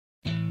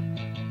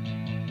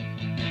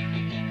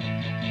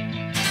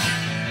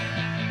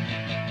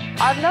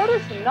I've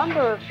noticed a number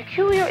of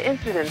peculiar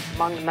incidents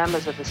among the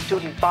members of the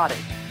student body,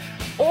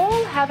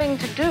 all having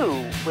to do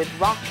with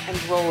rock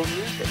and roll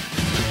music.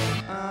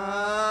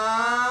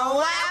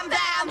 I'm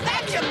down,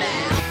 betcha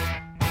now.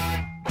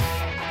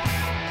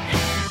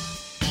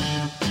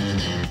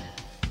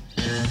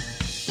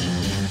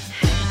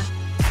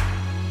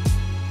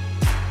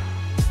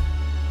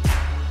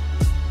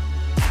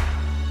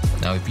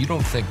 Now, if you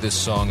don't think this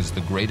song is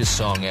the greatest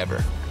song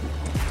ever,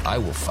 I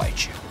will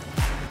fight you.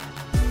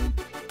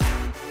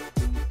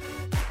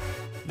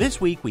 This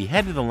week, we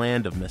head to the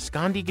land of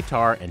Maskandi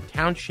guitar and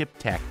township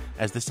tech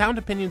as the Sound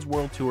Opinions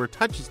World Tour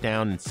touches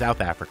down in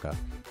South Africa.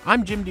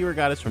 I'm Jim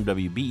DeRogatis from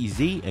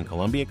WBEZ and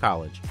Columbia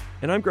College.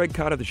 And I'm Greg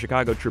Cott of the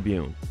Chicago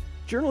Tribune.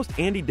 Journalist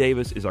Andy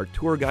Davis is our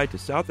tour guide to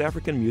South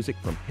African music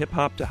from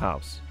hip-hop to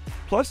house.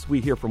 Plus,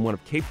 we hear from one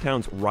of Cape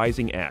Town's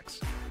rising acts.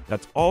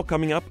 That's all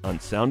coming up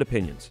on Sound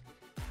Opinions.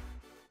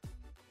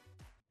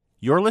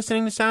 You're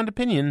listening to Sound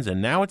Opinions,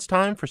 and now it's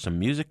time for some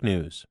music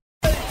news.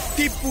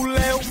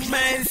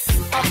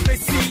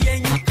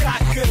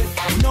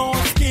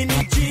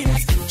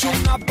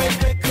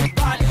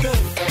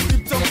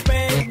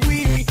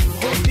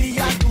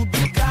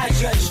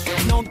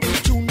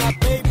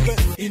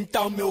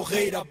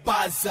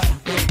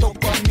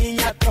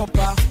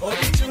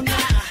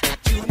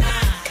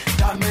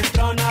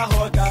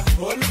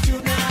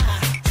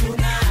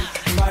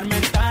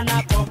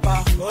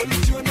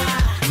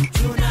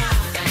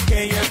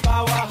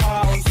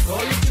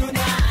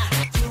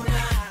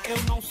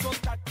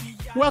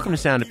 Welcome to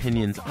Sound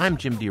Opinions. I'm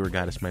Jim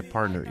DeRogatis. My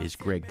partner is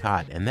Greg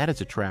Cott, and that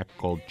is a track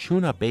called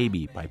Tuna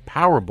Baby by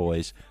Power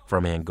Boys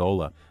from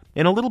Angola.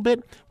 In a little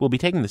bit, we'll be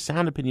taking the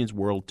Sound Opinions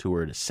World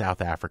Tour to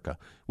South Africa.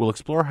 We'll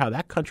explore how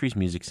that country's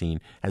music scene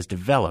has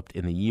developed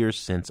in the years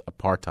since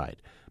apartheid.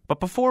 But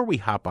before we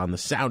hop on the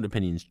Sound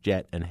Opinions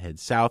jet and head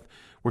south,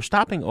 we're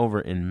stopping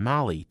over in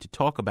Mali to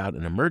talk about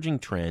an emerging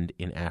trend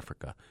in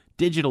Africa,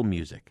 digital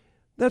music.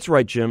 That's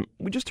right, Jim.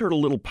 We just heard a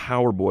little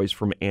Power Boys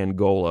from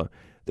Angola.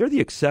 They're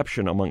the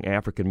exception among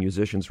African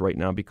musicians right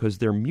now because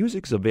their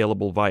music's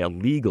available via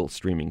legal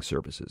streaming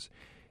services.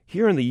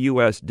 Here in the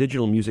U.S.,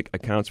 digital music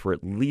accounts for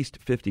at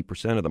least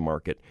 50% of the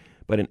market,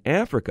 but in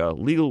Africa,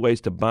 legal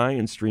ways to buy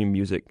and stream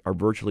music are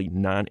virtually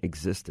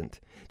non-existent.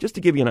 Just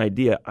to give you an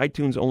idea,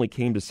 iTunes only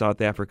came to South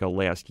Africa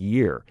last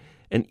year,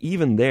 and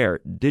even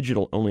there,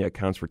 digital only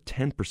accounts for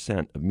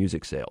 10% of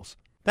music sales.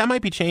 That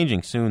might be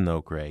changing soon, though,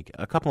 Greg.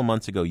 A couple of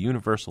months ago,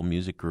 Universal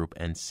Music Group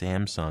and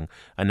Samsung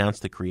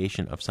announced the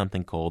creation of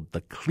something called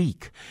The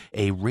Clique,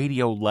 a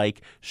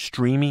radio-like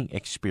streaming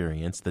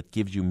experience that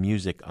gives you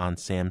music on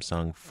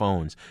Samsung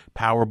phones.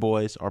 Power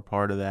Boys are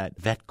part of that,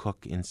 Vet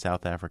Cook in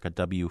South Africa,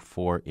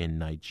 W4 in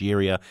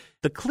Nigeria.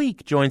 The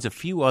Clique joins a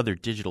few other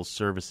digital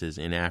services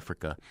in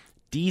Africa,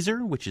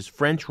 Deezer, which is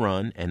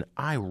French-run, and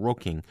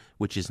iRocking,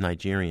 which is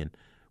Nigerian.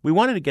 We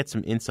wanted to get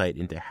some insight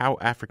into how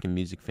African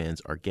music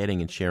fans are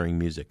getting and sharing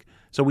music.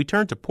 So we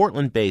turned to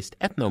Portland-based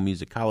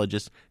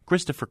ethnomusicologist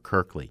Christopher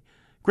Kirkley.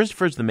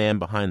 Christopher's the man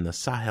behind the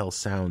Sahel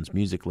Sounds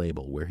music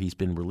label, where he's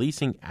been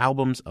releasing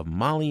albums of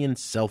Malian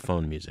cell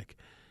phone music.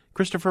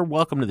 Christopher,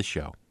 welcome to the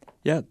show.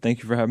 Yeah, thank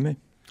you for having me.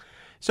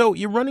 So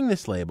you're running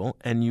this label,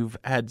 and you've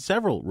had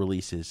several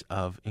releases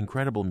of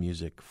incredible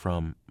music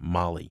from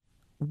Mali.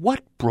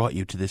 What brought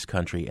you to this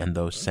country and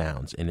those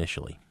sounds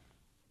initially?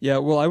 Yeah,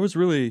 well, I was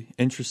really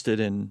interested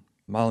in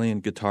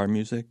Malian guitar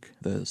music,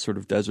 the sort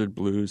of desert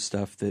blues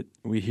stuff that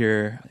we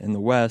hear in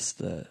the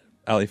West,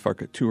 Ali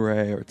Farka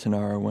Touré or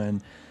Tanara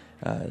Wen.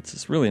 It's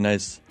this really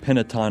nice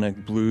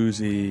pentatonic,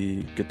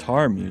 bluesy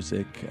guitar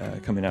music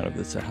coming out of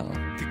the Sahel.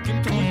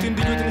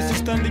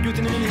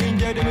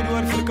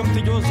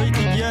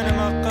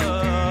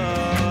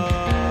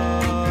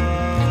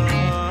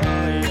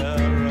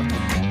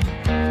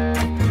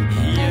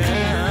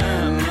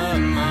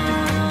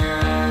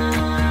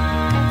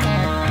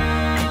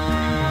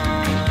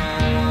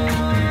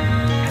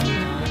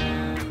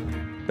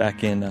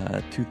 Back in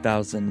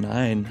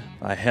 2009,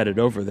 I headed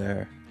over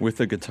there with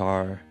a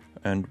guitar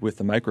and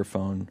with a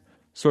microphone,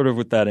 sort of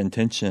with that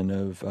intention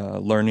of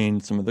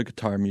learning some of the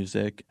guitar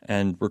music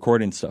and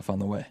recording stuff on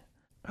the way.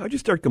 How'd you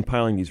start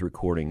compiling these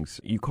recordings?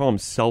 You call them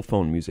cell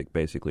phone music,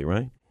 basically,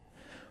 right?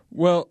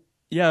 Well,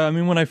 yeah, I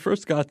mean, when I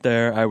first got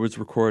there, I was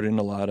recording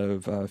a lot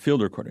of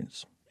field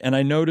recordings. And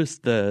I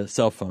noticed the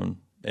cell phone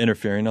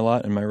interfering a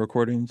lot in my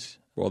recordings.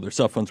 Well, their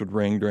cell phones would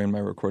ring during my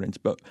recordings,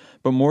 but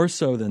more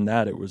so than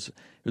that, it was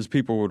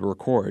people would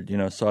record,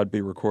 so I'd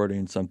be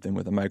recording something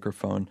with a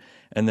microphone,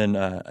 and then,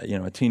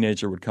 a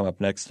teenager would come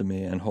up next to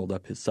me and hold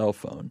up his cell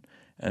phone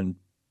and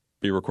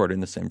be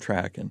recording the same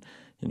track, and,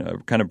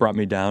 it kind of brought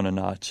me down a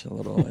notch a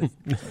little. I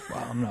was like,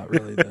 wow, I'm not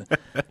really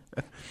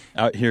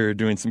out here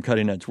doing some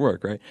cutting-edge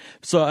work, right?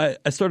 So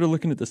I started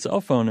looking at the cell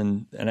phone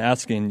and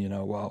asking,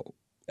 well,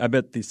 I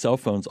bet these cell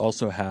phones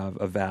also have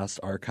a vast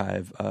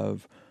archive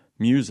of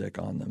music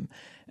on them.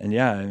 And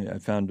yeah, I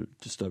found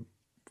just a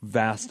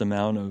vast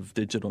amount of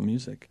digital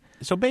music.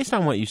 So based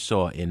on what you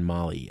saw in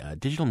Mali,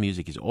 digital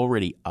music is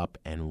already up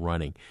and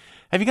running.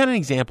 Have you got an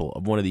example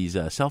of one of these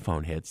cell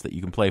phone hits that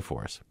you can play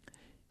for us?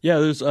 Yeah,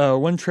 there's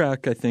one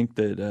track I think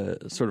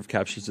that sort of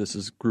captures this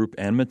is Group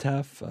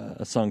Anmataf,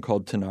 a song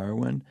called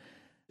Tanarwin.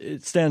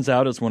 It stands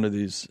out as one of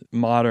these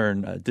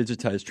modern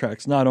digitized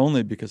tracks, not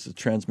only because it's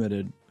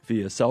transmitted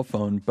via cell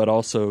phone, but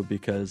also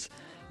because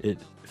it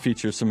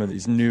features some of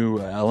these new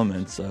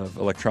elements of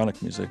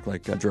electronic music,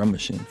 like a drum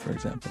machine, for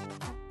example.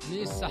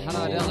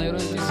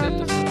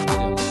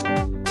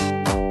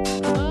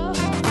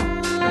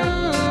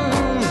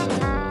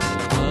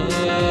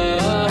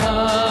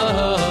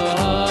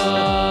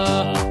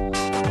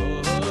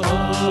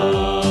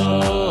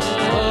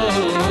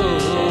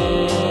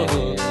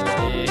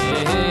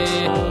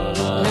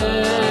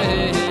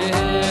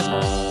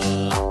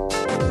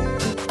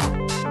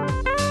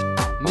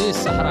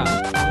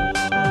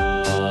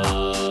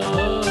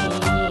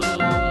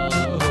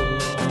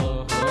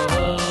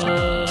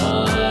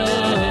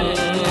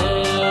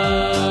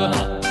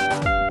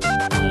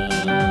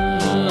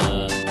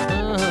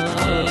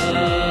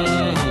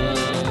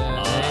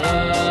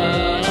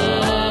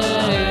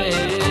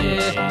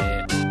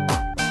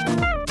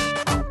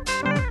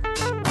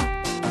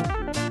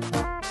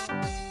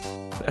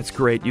 That's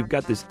great. You've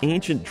got this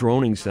ancient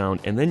droning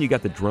sound, and then you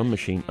got the drum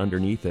machine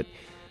underneath it.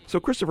 So,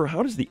 Christopher,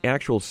 how does the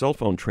actual cell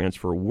phone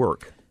transfer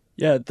work?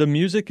 Yeah, the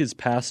music is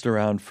passed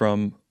around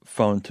from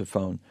phone to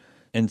phone.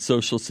 In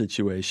social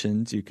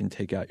situations, you can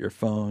take out your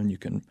phone, you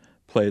can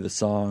play the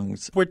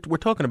songs. We're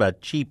talking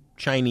about cheap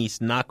Chinese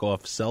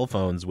knockoff cell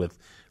phones with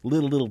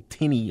little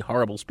tinny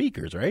horrible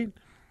speakers, right?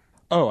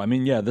 Oh, I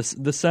mean, yeah,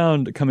 the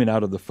sound coming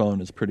out of the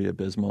phone is pretty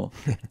abysmal.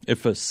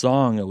 If a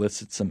song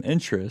elicits some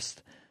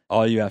interest,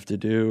 all you have to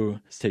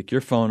do is take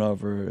your phone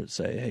over,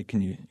 say, hey,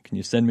 can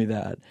you send me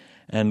that?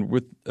 And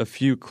with a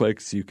few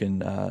clicks, you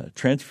can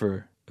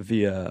transfer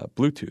via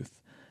Bluetooth.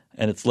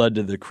 And it's led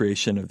to the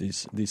creation of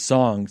these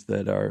songs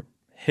that are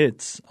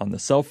hits on the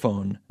cell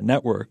phone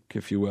network,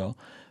 if you will,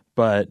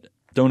 but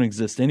don't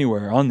exist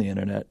anywhere on the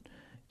internet.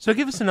 So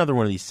give us another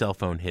one of these cell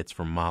phone hits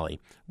from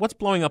Mali. What's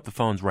blowing up the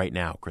phones right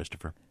now,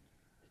 Christopher?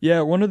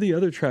 Yeah, one of the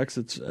other tracks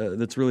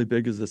that's really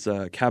big is this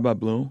Kaba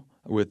Blue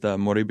with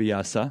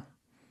Moribiyasa.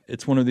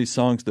 It's one of these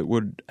songs that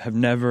would have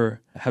never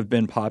have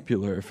been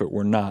popular if it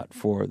were not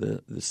for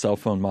the cell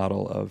phone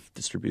model of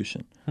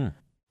distribution.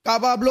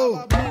 Kaba Blue,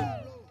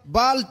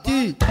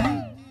 Balti,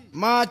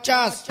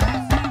 Machas.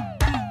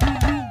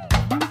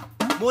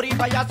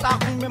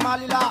 Moribayasa kume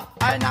malila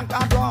ay nang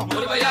kadong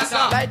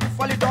Moribayasa light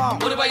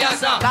falidong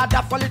Moribayasa lada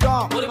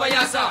falidong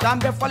Moribayasa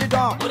dambe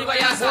falidong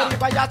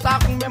Moribayasa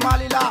kume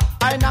malila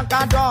ay nang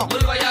kadong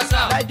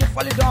Moribayasa light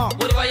falidong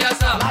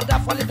Moribayasa lada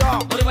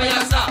falidong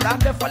Moribayasa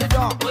dambe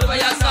falidong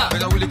Moribayasa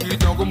bega wuli ki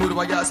dongo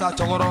Moribayasa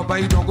chongoro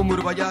bai dongo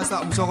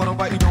Moribayasa musogoro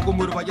bai dongo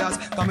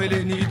Moribayasa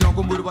kamele ni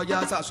dongo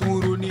Moribayasa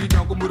sunguru ni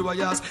dongo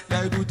Moribayasa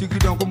laidu tigi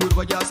dongo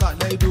Moribayasa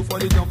laidu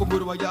fali dongo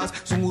Moribayasa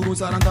sunguru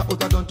saranda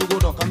uta don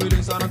tugodo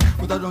kamele saranda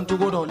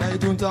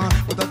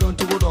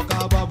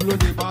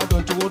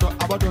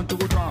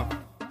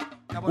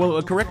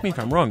Well, correct me if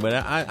I'm wrong, but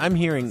I'm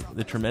hearing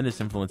the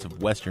tremendous influence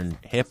of Western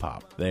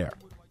hip-hop there.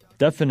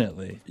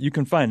 Definitely. You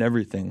can find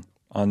everything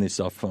on these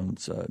cell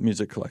phones,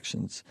 music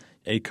collections.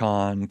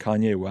 Akon,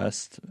 Kanye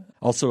West,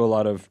 also a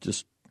lot of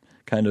just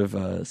kind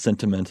of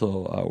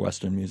sentimental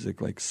Western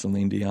music like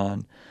Celine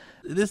Dion.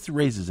 This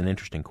raises an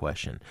interesting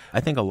question. I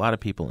think a lot of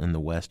people in the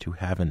West who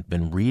haven't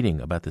been reading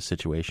about the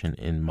situation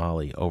in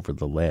Mali over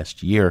the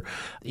last year,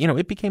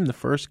 it became the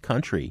first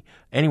country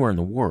anywhere in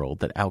the world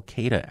that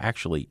al-Qaeda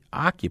actually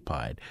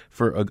occupied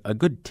for a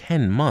good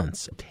 10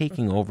 months,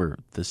 taking over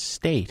the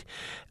state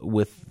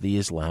with the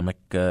Islamic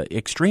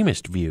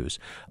extremist views.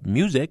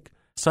 Music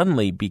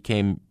suddenly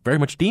became very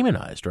much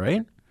demonized,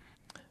 right?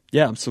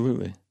 Yeah,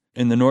 absolutely.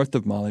 In the north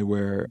of Mali,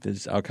 where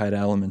these al-Qaeda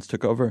elements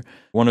took over,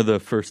 one of the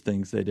first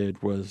things they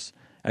did was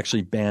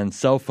actually ban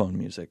cell phone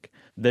music.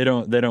 They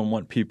don't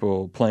want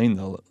people playing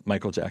the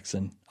Michael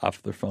Jackson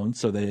off their phones,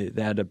 so they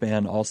had to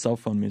ban all cell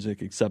phone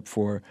music except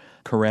for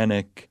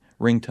Quranic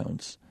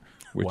ringtones,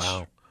 which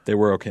they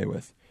were okay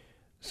with.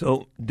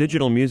 So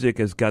digital music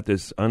has got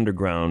this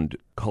underground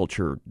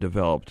culture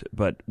developed,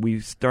 but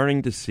we're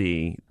starting to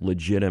see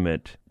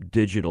legitimate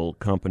digital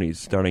companies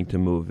starting to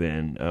move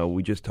in.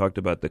 We just talked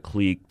about the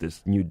Clique,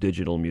 this new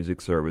digital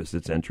music service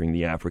that's entering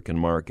the African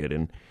market,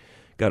 and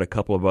got a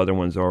couple of other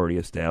ones already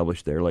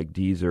established there, like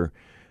Deezer.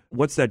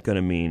 What's that going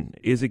to mean?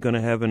 Is it going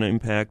to have an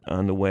impact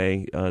on the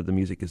way the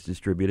music is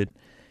distributed?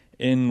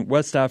 In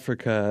West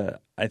Africa,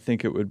 I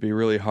think it would be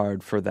really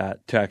hard for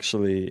that to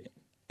actually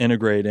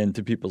integrate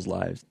into people's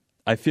lives.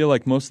 I feel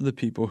like most of the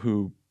people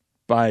who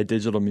buy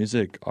digital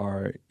music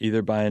are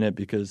either buying it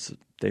because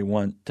they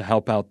want to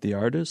help out the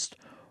artist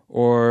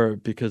or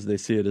because they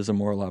see it as a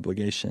moral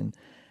obligation.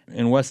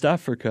 In West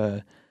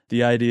Africa,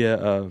 the idea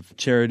of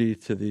charity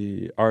to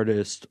the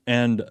artist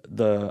and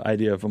the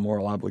idea of a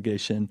moral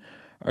obligation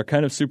are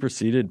kind of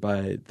superseded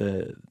by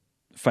the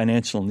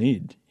financial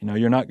need.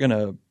 You're not going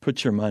to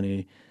put your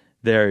money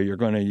there. You're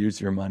going to use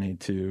your money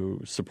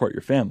to support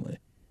your family.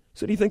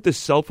 So do you think this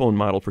cell phone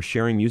model for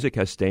sharing music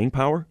has staying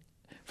power?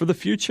 For the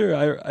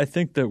future, I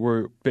think that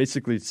we're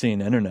basically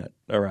seeing internet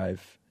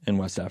arrive in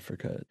West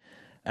Africa.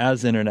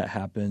 as internet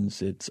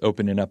happens, it's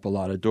opening up a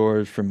lot of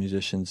doors for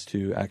musicians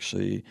to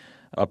actually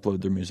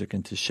upload their music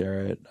and to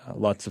share it.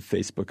 Lots of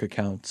Facebook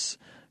accounts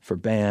for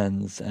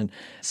bands. And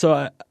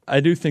so I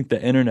do think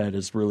the internet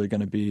is really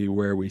going to be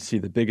where we see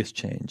the biggest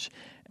change.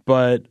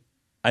 But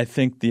I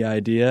think the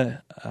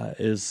idea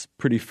is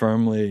pretty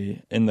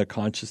firmly in the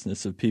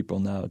consciousness of people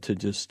now to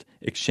just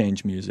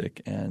exchange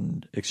music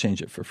and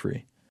exchange it for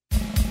free.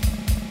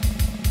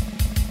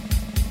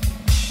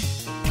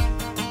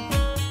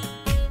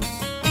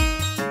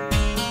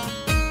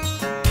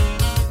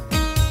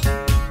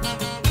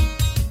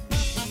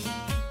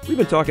 We've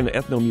been talking to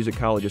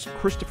ethnomusicologist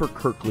Christopher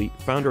Kirkley,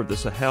 founder of the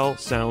Sahel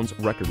Sounds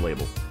record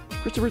label.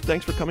 Christopher,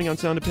 thanks for coming on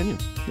Sound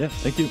Opinions. Yeah,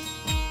 thank you.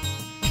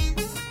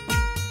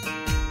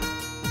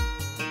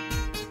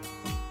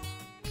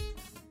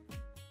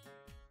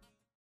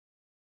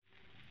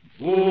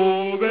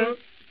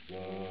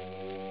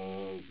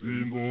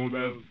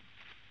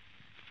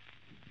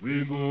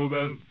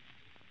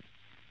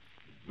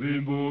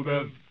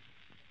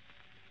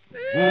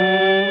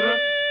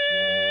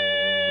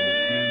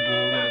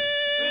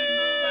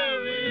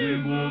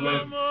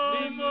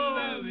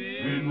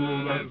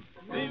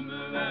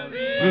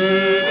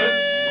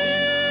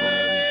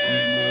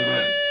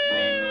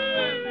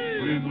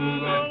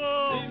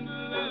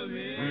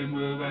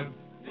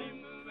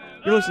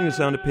 You're listening to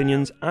Sound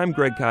Opinions. I'm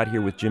Greg Cott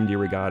here with Jim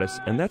DeRogatis,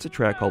 and that's a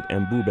track called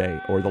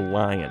Mbube, or The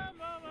Lion.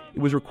 It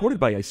was recorded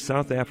by a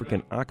South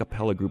African a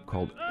cappella group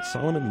called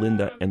Solomon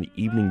Linda and the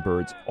Evening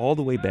Birds all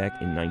the way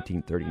back in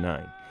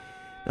 1939.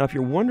 Now, if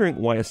you're wondering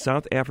why a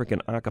South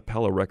African a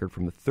cappella record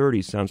from the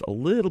 30s sounds a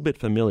little bit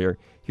familiar,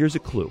 here's a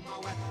clue.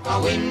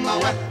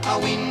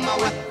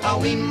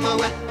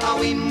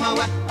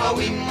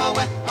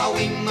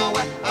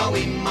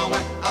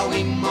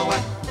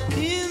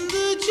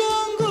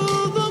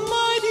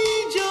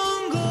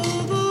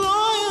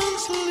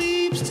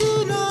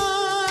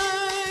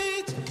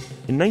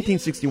 In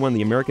 1961,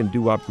 the American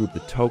doo-wop group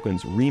The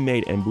Tokens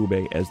remade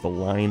Mbube as The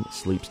Lion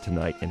Sleeps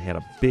Tonight and had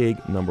a big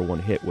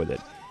 #1 hit with it.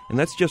 And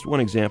that's just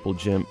one example,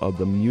 Jim, of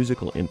the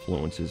musical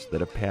influences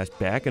that have passed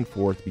back and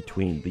forth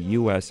between the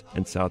U.S.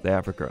 and South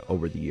Africa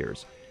over the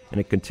years. And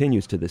it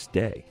continues to this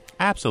day.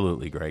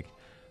 Absolutely, Greg.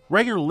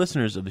 Regular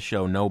listeners of the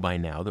show know by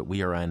now that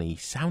we are on a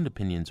Sound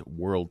Opinions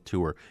world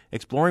tour,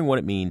 exploring what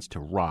it means to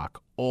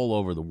rock all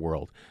over the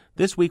world.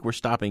 This week we're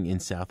stopping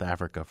in South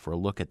Africa for a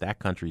look at that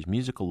country's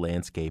musical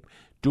landscape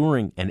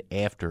during and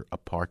after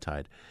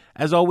apartheid.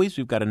 As always,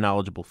 we've got a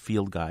knowledgeable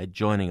field guide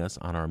joining us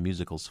on our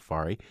musical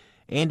safari.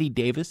 Andy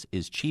Davis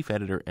is chief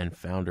editor and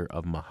founder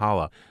of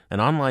Mahala, an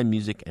online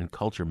music and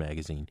culture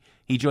magazine.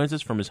 He joins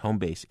us from his home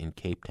base in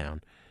Cape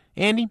Town.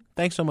 Andy,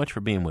 thanks so much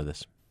for being with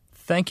us.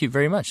 Thank you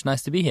very much.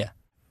 Nice to be here.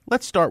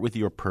 Let's start with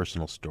your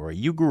personal story.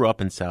 You grew up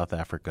in South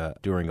Africa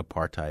during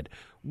apartheid.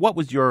 What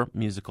was your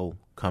musical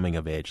coming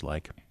of age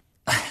like?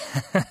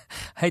 I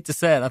hate to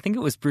say it, I think it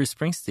was Bruce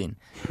Springsteen,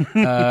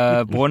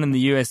 born in the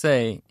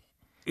USA.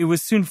 It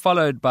was soon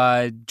followed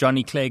by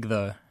Johnny Clegg,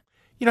 though.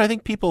 You know, I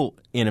think people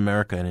in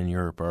America and in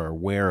Europe are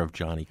aware of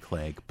Johnny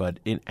Clegg, but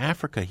in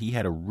Africa he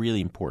had a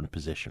really important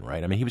position,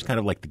 right? I mean, he was kind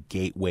of like the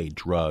gateway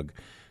drug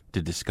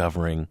to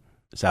discovering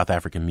South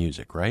African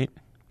music, right?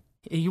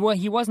 He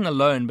wasn't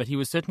alone, but he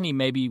was certainly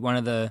maybe one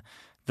of the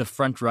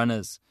front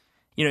runners.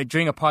 You know,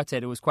 during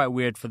apartheid, it was quite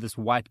weird for this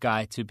white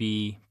guy to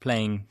be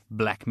playing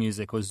black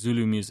music or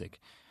Zulu music.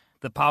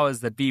 The powers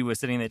that be were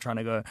sitting there trying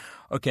to go,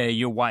 okay,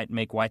 you're white,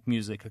 make white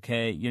music.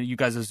 Okay, you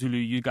guys are Zulu,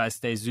 you guys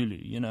stay Zulu.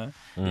 You know,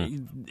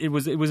 it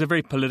was a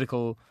very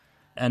political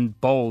and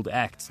bold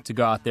act to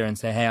go out there and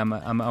say, hey, I'm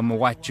a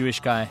white Jewish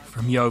guy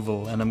from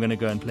Yeovil, and I'm going to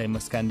go and play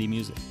Maskandi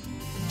music.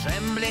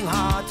 Trembling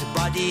heart,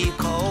 body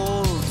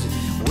cold,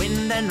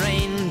 wind and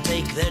rain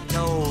take their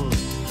toll.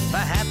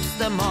 Perhaps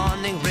the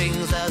morning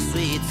brings a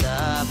sweet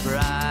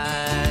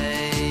surprise.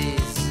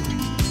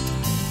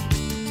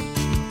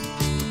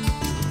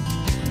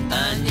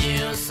 A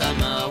new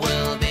summer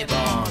will be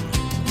born,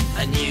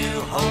 a new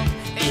hope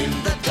in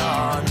the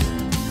dawn.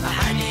 A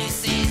honey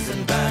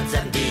season, birds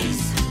and bees,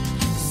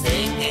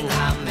 singing,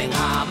 humming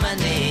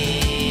harmony.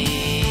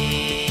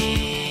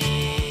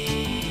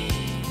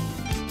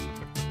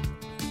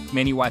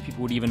 Many white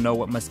people would even know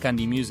what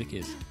Maskandi music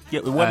is.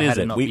 Yeah, what is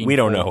it? We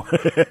don't know.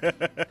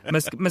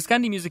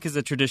 Maskandi music is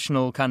a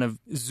traditional kind of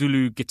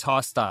Zulu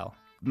guitar style.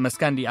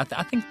 Maskandi,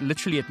 I think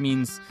literally it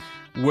means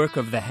work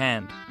of the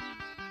hand.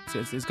 So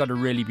it's got a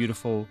really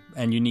beautiful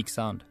and unique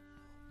sound.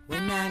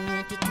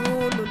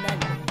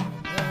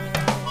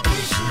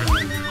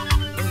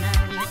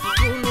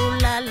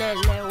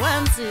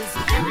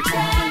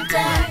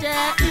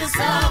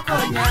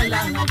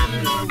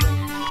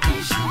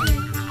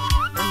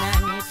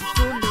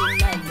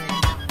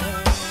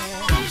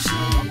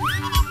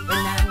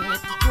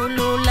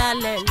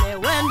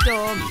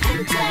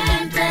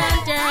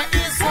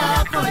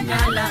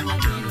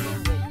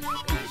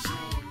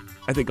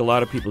 I think a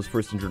lot of people's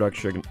first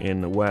introduction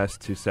in the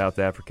West to South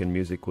African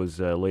music was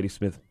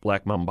Ladysmith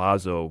Black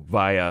Mambazo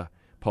via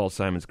Paul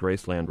Simon's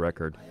Graceland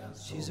record.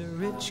 She's a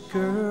rich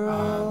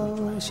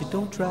girl, she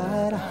don't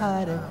try to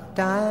hide it.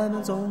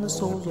 Diamonds on the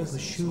soles of her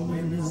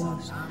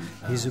shoes.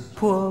 He's a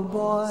poor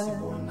boy,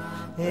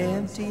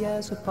 empty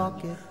as a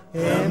pocket,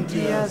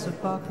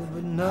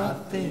 with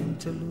nothing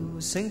to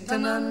lose. Sing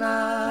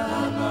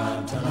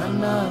ta-na-na,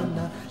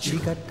 ta-na-na-na. She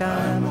got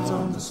diamonds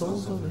on the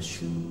soles of her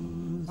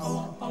shoes.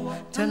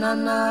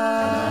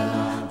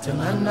 Ta-na-na,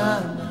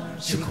 ta-na-na-na.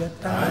 She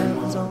got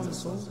diamonds on the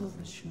soles of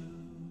her shoes.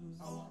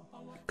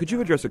 Could you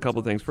address a couple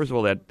of things? First of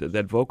all,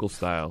 that vocal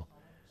style,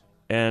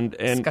 and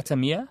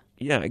Skatamia?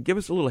 Yeah, give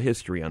us a little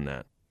history on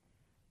that.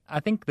 I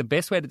think the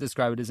best way to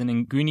describe it is an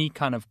Nguni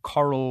kind of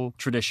choral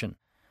tradition,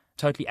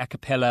 totally a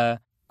cappella,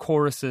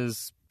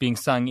 choruses being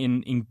sung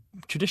in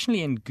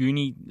traditionally in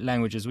Nguni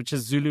languages, which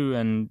is Zulu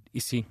and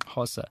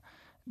isiXhosa.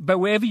 But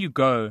wherever you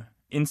go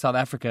in South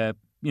Africa,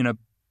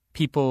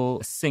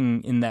 people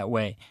sing in that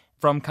way,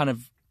 from kind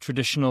of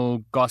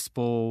traditional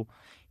gospel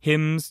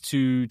hymns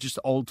to just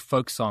old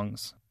folk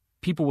songs.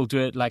 People will do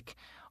it like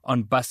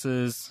on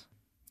buses.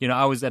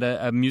 I was at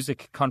a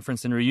music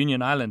conference in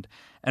Reunion Island,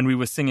 and we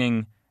were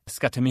singing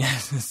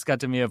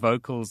Skatamia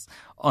vocals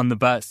on the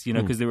bus,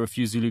 because there were a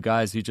few Zulu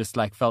guys who just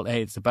like felt,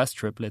 hey, it's a bus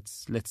trip,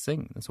 let's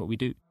sing. That's what we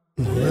do.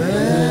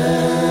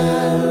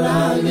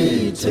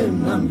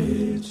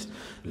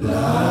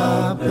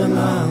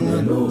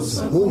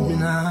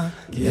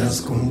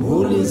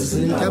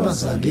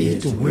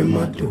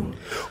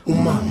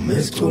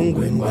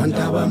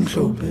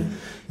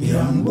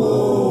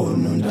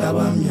 Ngiyambona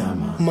untaba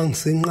mnyama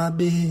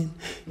mangisenqabeni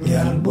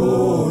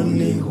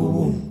ngiyalibona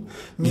ihubo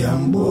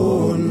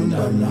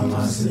ngiyambona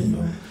untaba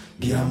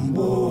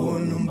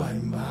ngiyambona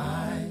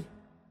umbayimbayi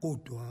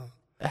kodwa.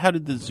 How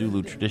did the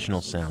Zulu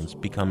traditional sounds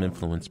become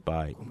influenced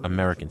by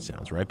American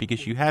sounds, right?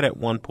 Because you had at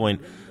one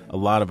point a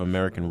lot of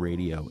American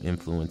radio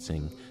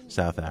influencing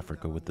South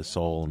Africa with the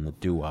soul and the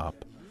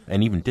doo-wop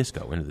and even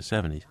disco into the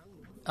 70s.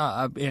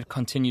 It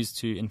continues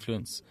to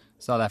influence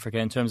South Africa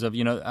in terms of,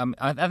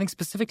 I think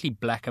specifically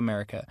Black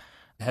America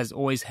has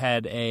always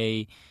had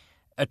a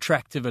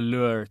attractive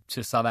allure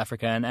to South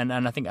Africa and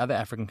I think other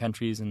African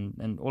countries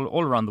and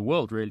all around the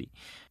world, really.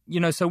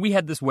 So we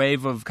had this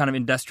wave of kind of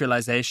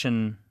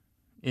industrialization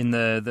in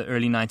the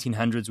early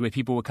 1900s where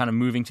people were kind of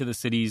moving to the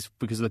cities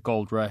because of the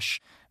gold rush.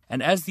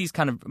 And as these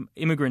kind of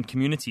immigrant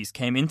communities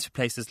came into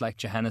places like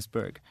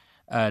Johannesburg,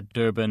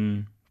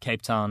 Durban,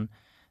 Cape Town,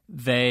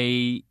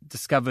 they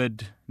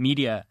discovered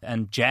media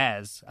and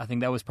jazz. I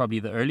think that was probably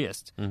the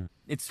earliest.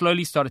 It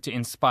slowly started to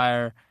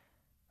inspire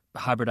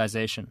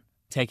hybridization,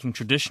 taking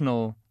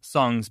traditional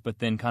songs but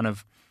then kind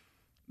of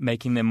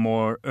making them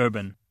more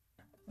urban.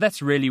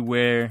 That's really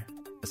where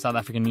South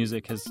African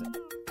music has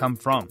come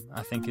from,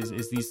 I think, is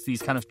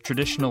these kind of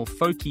traditional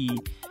folky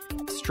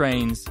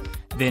strains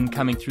then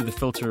coming through the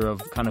filter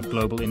of kind of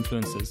global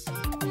influences.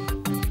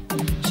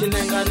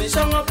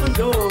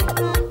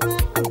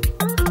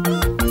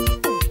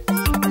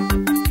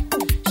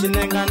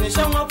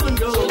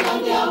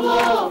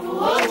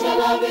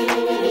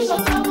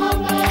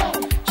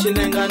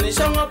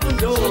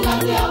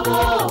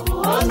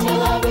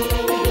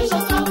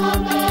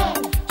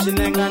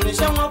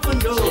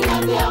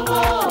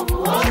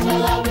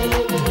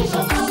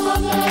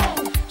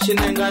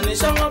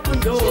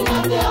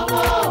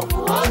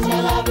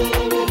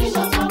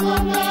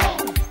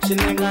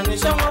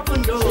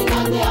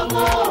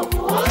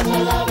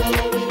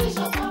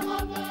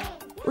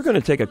 We're going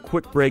to take a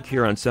quick break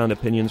here on Sound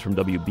Opinions from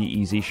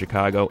WBEZ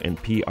Chicago and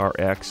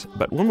PRX,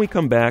 but when we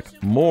come back,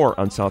 more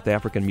on South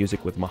African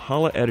music with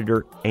Mahala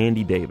editor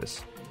Andy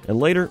Davis. And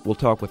later, we'll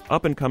talk with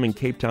up-and-coming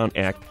Cape Town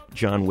act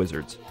John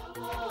Wizards.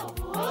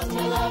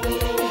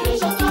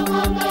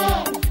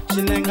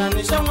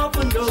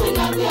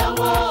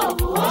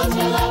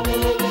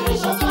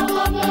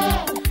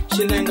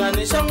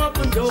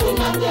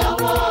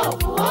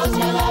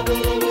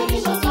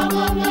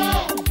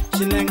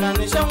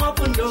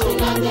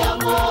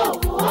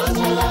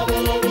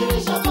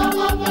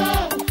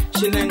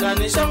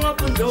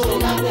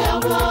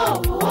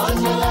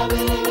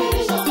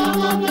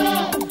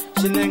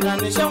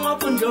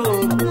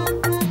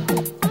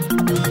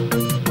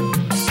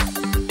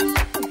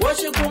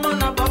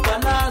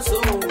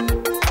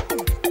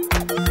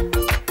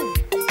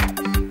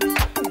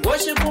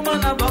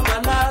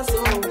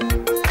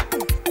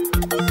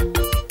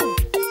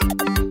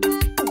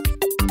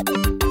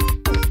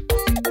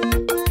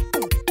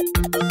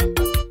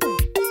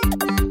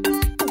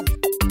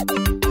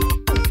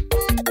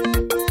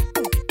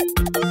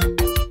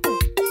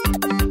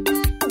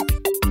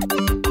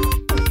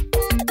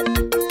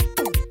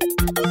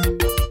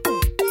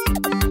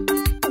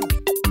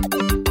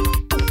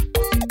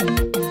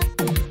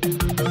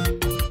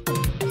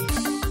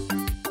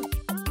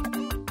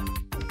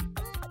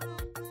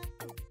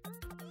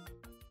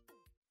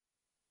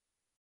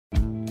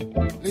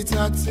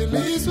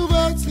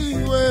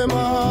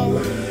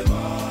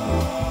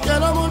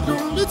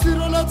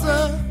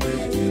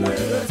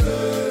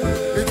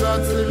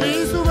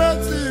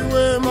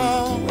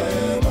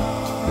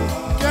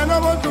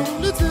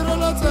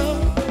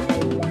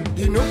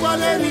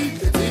 Inukwaleni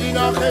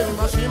dinageng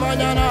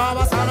bashimanyana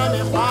ba sana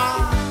mekgwa.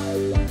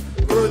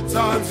 Good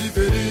times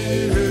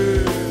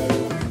difelile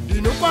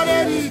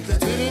dinokwane di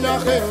tletse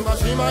dinageng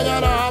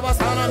bashimanyana ba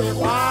sana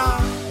mekgwa.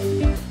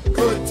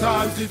 Good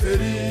times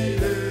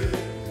difelile.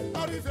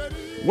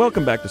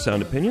 Welcome back to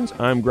Sound Opinions.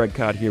 I'm Greg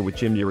Cott here with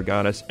Jim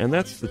DeRogatis, and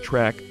that's the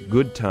track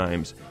Good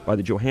Times by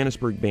the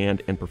Johannesburg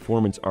band and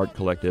performance art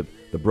collective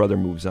The Brother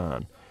Moves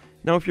On.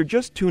 Now, if you're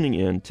just tuning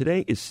in,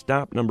 today is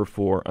stop number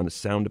 4 on the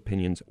Sound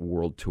Opinions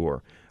World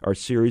Tour, our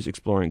series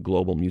exploring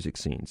global music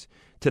scenes.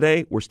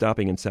 Today, we're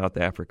stopping in South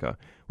Africa,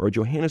 where a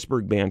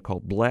Johannesburg band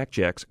called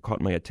Blackjacks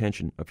caught my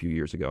attention a few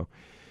years ago.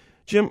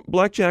 Jim,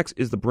 Blackjacks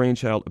is the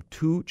brainchild of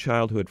 2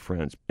 childhood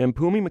friends,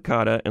 Mpumi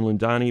Makata and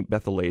Lundani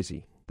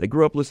Bethelezi. They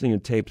grew up listening to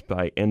tapes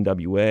by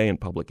NWA and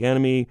Public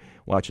Enemy,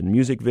 watching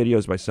music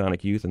videos by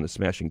Sonic Youth and the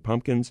Smashing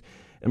Pumpkins,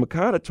 and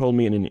Makata told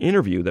me in an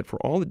interview that for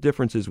all the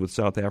differences with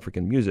South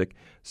African music,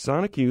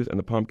 Sonic Youth and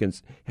the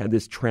Pumpkins had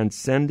this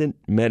transcendent,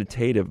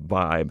 meditative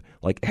vibe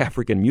like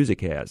African music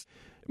has.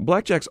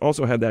 Blackjacks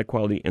also have that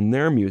quality in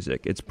their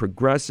music. It's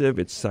progressive,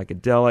 it's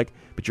psychedelic,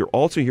 but you'll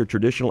also hear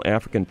traditional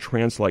African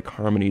trance-like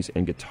harmonies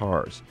and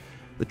guitars.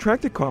 The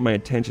track that caught my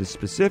attention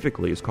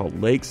specifically is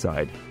called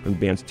Lakeside from the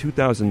band's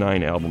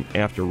 2009 album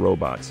After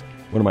Robots,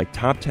 one of my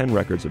top 10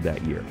 records of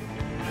that year.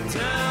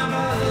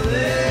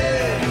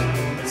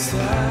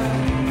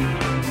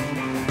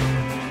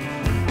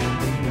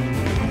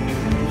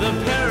 The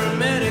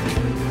paramedic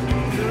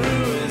threw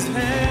his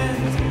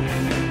hand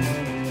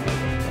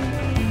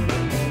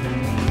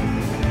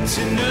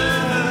to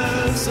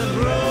nurse a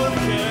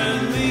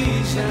broken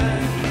lesion.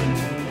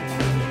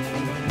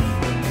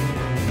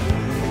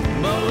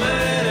 But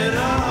when it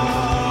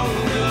all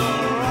go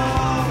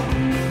wrong,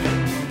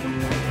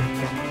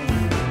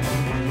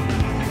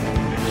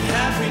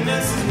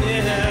 happiness is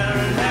near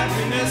and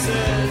happiness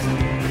is,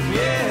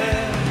 yeah.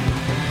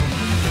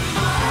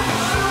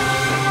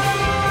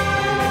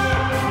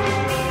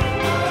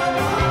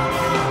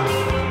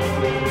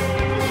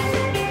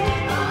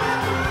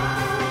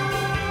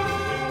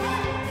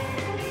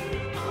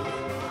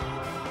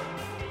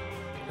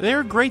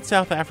 They're a great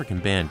South African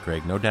band,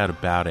 Greg, no doubt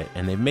about it,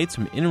 and they've made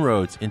some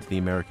inroads into the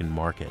American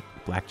market.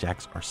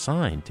 Blackjacks are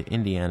signed to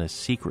Indiana's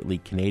secretly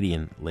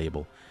Canadian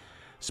label.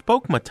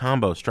 Spoke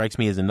Matambo strikes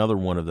me as another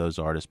one of those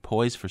artists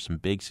poised for some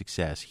big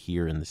success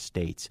here in the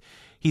States.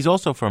 He's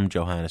also from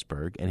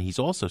Johannesburg, and he's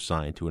also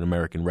signed to an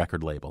American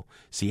record label,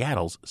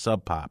 Seattle's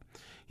Sub Pop.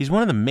 He's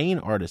one of the main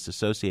artists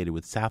associated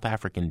with South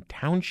African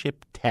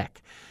township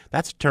tech.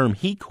 That's a term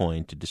he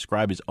coined to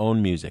describe his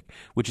own music,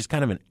 which is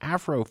kind of an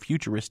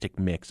Afro-futuristic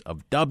mix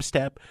of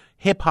dubstep,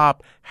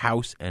 hip-hop,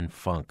 house, and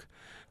funk.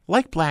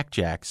 Like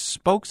Blackjacks,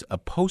 Spoke's a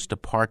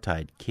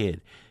post-apartheid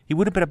kid. He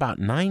would have been about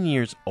 9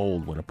 years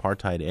old when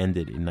apartheid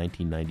ended in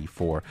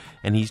 1994,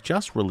 and he's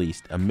just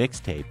released a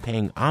mixtape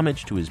paying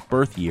homage to his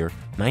birth year,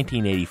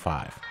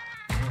 1985.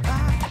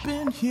 I've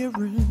been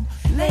hearing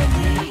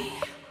lately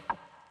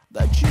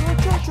that you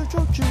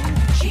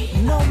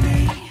cheating on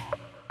me.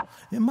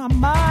 In my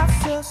mind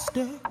says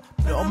stay,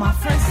 but all my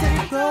friends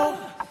say go.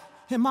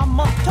 And my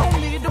mom told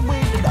me the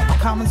way that my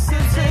common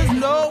sense says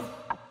no.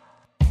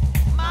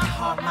 My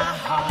heart, my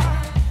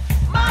heart,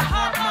 my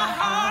heart, my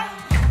heart,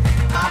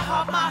 my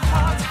heart, my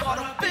heart's caught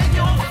up in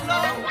your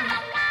flow.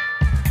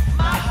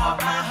 My heart,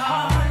 my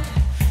heart,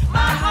 my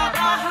heart,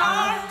 my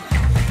heart,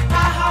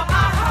 my heart,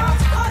 my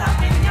heart's caught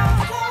up in your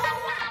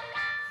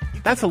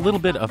flow. That's a little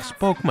bit of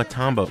Spoke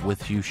Matamba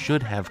with You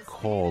Should Have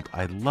Called.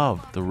 I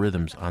love the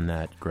rhythms on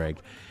that, Greg.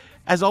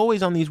 As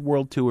always on these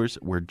world tours,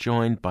 we're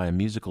joined by a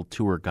musical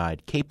tour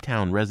guide, Cape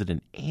Town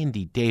resident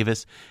Andy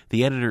Davis,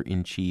 the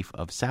editor-in-chief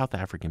of South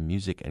African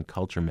music and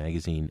culture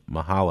magazine,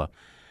 Mahala.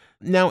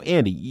 Now,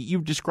 Andy,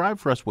 you've described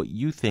for us what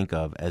you think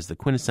of as the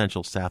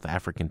quintessential South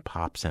African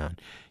pop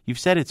sound. You've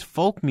said it's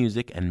folk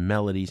music and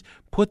melodies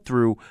put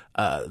through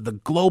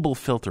the global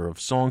filter of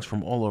songs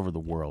from all over the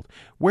world.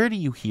 Where do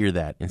you hear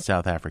that in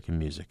South African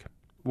music?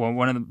 Well,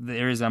 one of the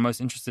areas I'm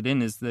most interested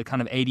in is the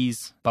kind of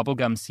 80s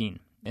bubblegum scene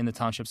in the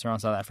townships around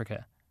South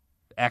Africa.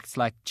 Acts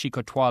like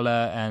Chico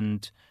Twala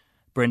and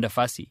Brenda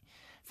Fassie.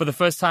 For the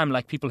first time,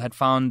 like, people had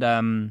found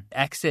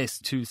access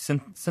to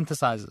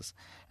synthesizers,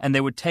 and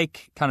they would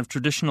take kind of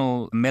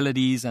traditional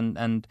melodies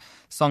and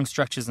song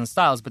structures and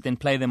styles, but then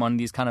play them on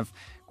these kind of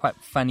quite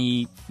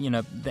funny,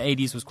 the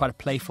 80s was quite a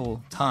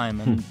playful time,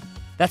 and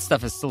that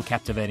stuff is still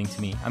captivating to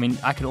me. I mean,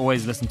 I could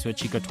always listen to a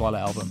Chico Twala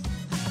album.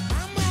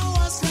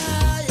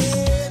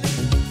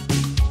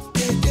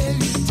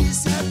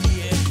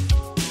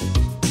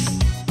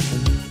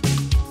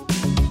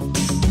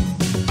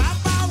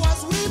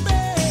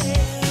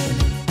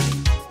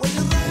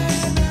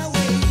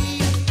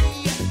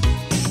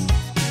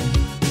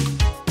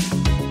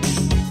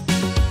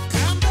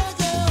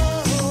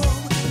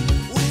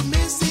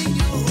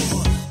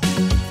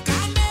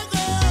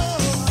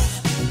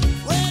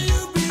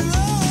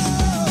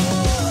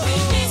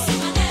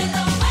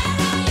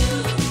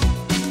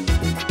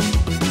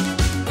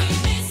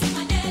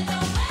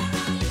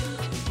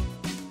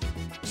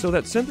 So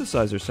that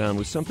synthesizer sound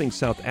was something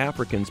South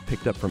Africans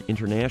picked up from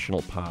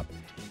international pop.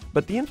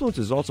 But the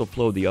influences also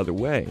flowed the other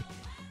way.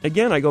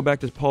 Again, I go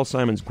back to Paul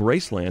Simon's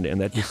Graceland and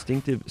that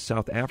distinctive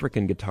South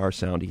African guitar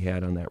sound he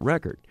had on that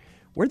record.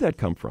 Where'd that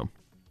come from?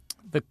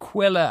 The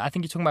Kwela, I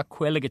think you're talking about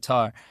Kwela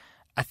guitar.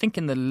 I think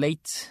in the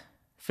late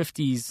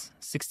 50s,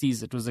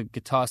 60s, it was a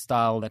guitar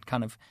style that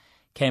kind of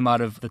came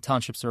out of the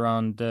townships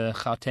around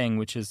Gauteng,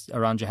 which is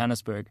around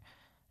Johannesburg.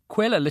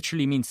 Kwela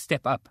literally means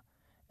step up.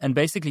 And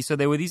basically, so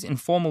there were these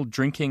informal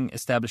drinking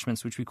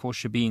establishments, which we call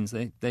shebeens.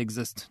 They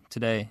exist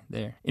today.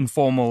 They're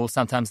informal,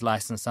 sometimes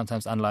licensed,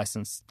 sometimes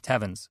unlicensed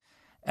taverns.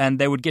 And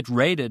they would get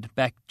raided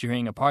back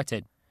during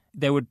apartheid.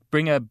 They would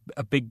bring a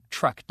big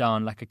truck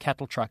down, like a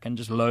cattle truck, and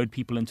just load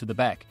people into the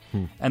back.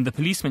 And the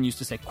policeman used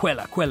to say,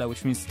 Kwela, Kwela,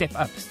 which means step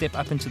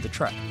up into the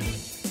truck.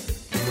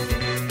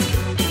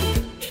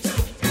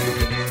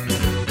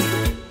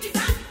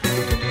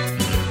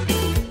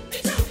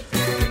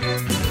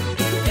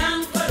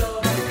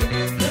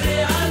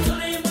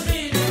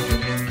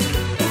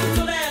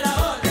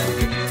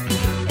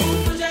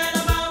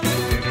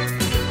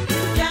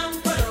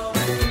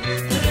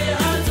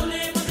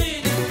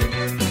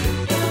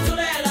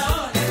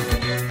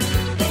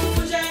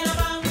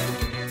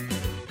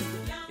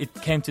 It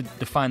came to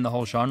define the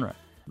whole genre,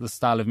 the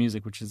style of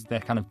music, which is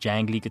that kind of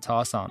jangly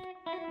guitar sound.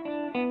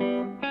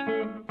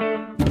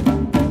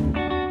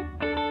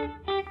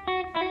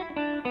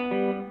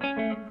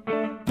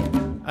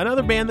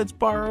 Another band that's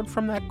borrowed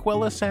from that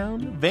Kwela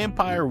sound,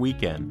 Vampire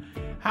Weekend.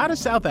 How do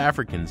South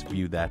Africans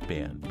view that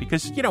band?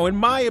 Because, in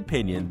my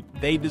opinion,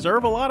 they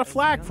deserve a lot of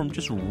flack from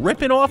just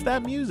ripping off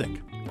that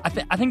music. I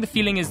think the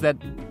feeling is that,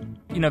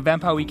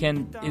 Vampire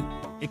Weekend,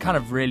 it kind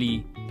of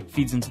really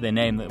feeds into their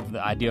name,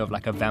 the idea of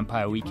like a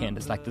vampire weekend.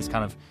 It's like this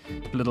kind of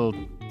little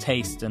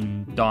taste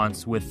and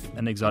dance with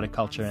an exotic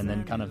culture and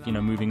then kind of,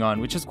 moving on,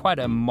 which is quite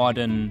a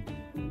modern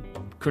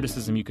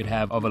criticism you could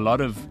have of a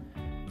lot of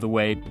the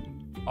way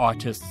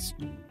artists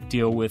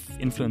deal with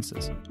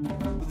influences.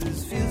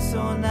 This feels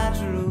so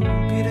natural,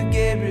 Peter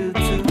Gabriel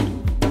too.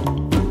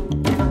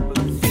 But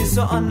it feels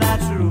so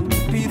unnatural,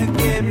 Peter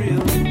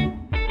Gabriel.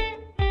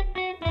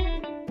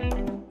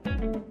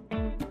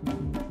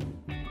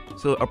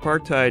 So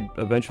apartheid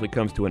eventually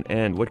comes to an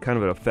end. What kind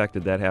of an effect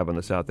did that have on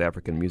the South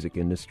African music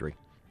industry?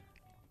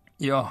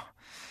 Yeah.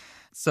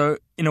 So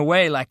in a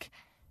way, like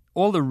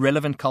all the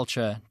relevant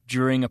culture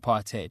during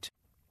apartheid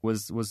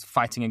was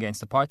fighting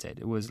against apartheid.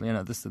 It was,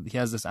 he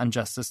has this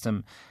unjust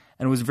system,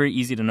 and it was very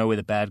easy to know where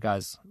the bad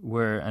guys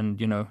were and,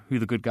 who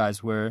the good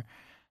guys were.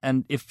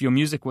 And if your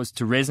music was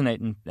to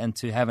resonate and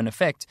to have an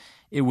effect,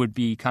 it would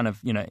be kind of,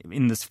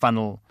 in this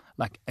funnel,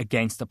 like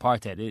against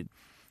apartheid.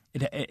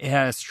 It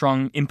had a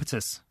strong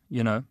impetus,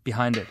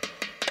 behind it.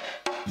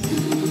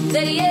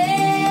 The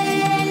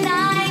year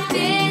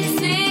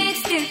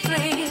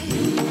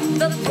 1963,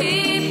 the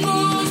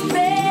people's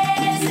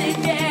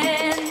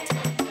president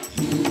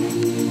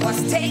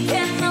was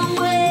taken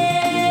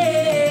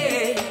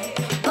away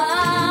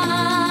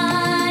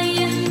by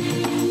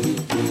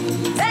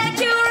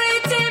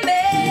security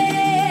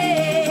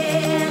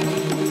men,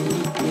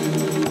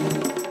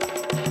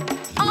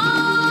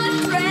 all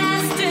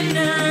dressed in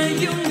a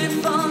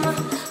uniform of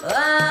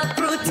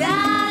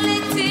brutality.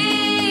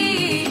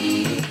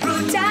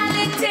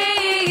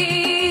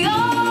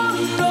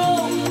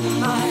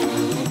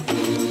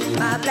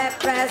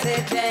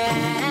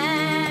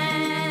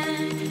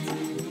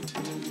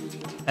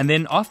 And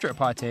then after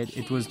apartheid,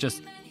 it was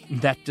just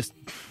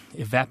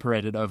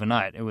evaporated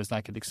overnight. It was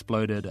like it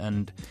exploded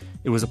and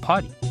it was a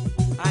party.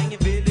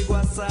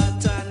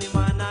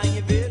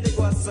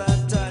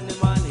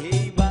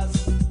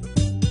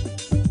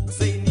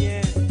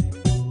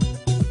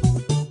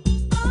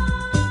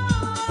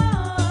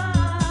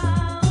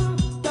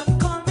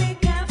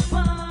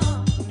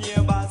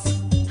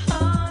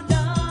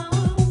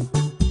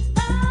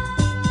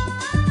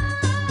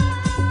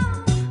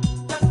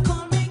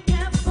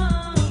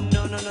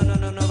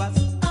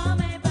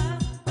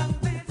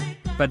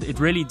 But it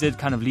really did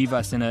kind of leave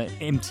us in an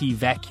empty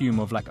vacuum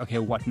of like, okay,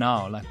 what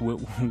now? Like,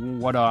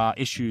 what are our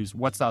issues?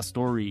 What's our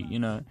story?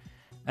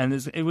 And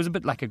it was a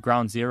bit like a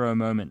ground zero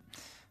moment.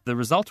 The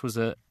result was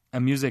a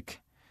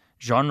music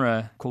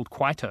genre called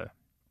Kwaito,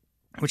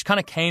 which kind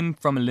of came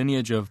from a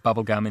lineage of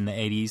bubblegum in the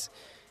 80s,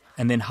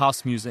 and then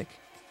house music,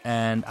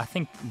 and I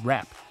think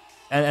rap.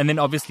 And then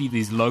obviously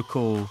these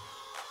local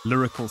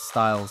lyrical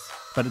styles,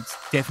 but it's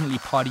definitely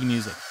party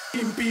music.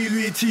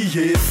 Impurity, yes,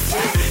 yes,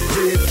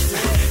 yes,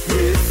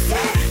 yes,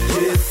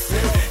 yes,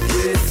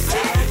 yes,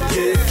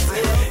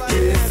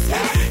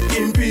 yes.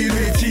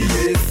 Impurity,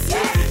 yes,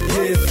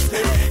 yes,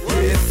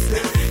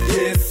 yes,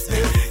 yes,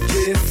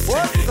 yes.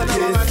 What's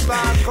another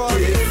man called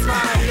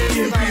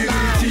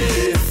impurity,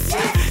 yes,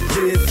 yes,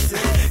 yes,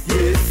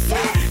 yes,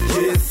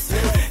 yes,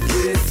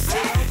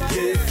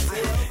 yes,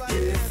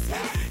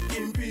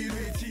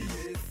 impurity,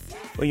 yes.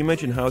 Well, you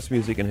mentioned house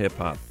music and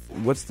hip-hop.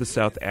 What's the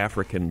South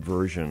African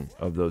version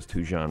of those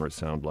two genres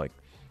sound like?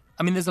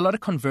 I mean, there's a lot of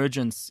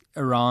convergence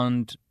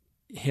around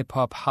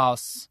hip-hop,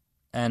 house,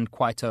 and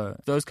Kwaito.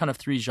 Those kind of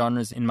three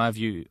genres, in my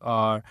view,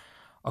 are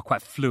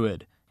quite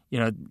fluid.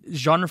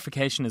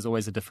 genreification is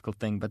always a difficult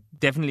thing, but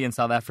definitely in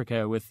South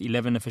Africa with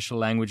 11 official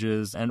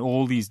languages and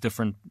all these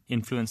different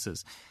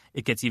influences,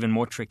 it gets even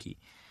more tricky.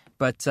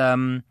 But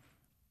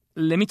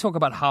let me talk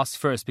about house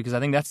first, because I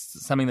think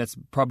that's something that's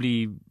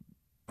probably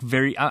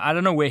I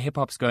don't know where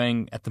hip-hop's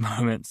going at the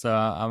moment, so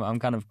I'm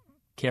kind of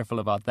careful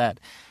about that.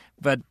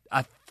 But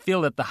I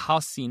feel that the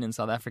house scene in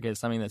South Africa is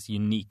something that's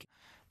unique.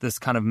 This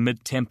kind of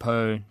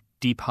mid-tempo,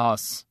 deep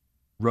house,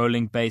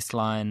 rolling bass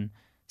line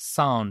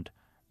sound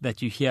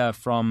that you hear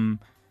from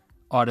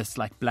artists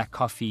like Black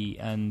Coffee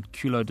and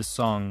Kulo de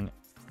Song.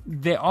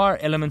 There are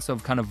elements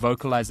of kind of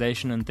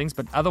vocalization and things,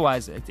 but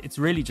otherwise it's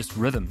really just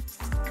rhythm.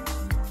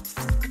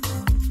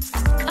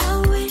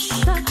 I wish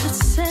I could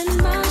send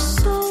my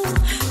soul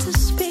to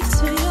speak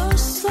to your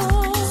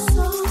soul.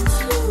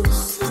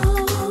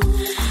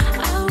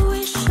 I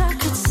wish I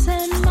could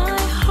send my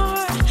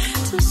heart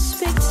to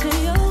speak to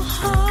your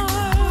heart.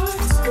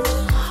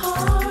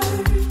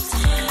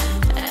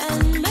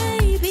 And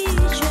maybe,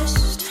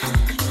 just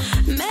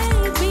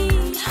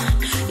maybe,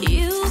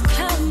 you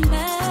come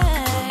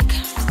back.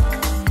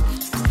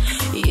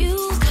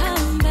 You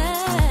come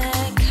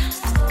back.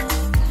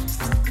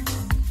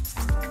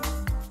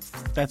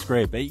 That's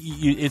great, but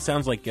it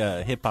sounds like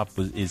hip-hop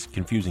is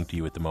confusing to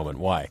you at the moment.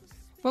 Why?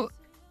 Well,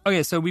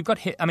 okay, so we've got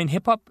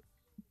hip-hop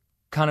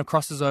kind of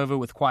crosses over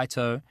with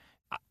Kwaito.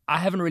 I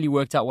haven't really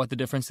worked out what the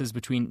difference is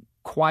between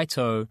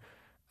Kwaito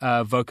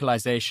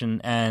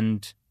vocalization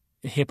and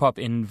hip-hop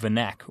in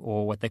vernac,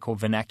 or what they call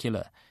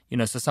vernacular.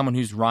 So someone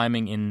who's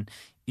rhyming in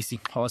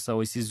isiXhosa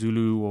or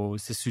isiZulu or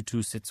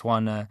Sesotho,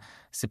 Setswana,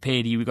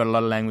 Sepedi. We've got a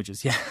lot of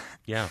languages, yeah.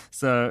 Yeah.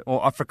 So,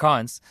 or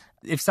Afrikaans.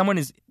 If someone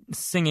is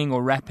singing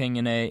or rapping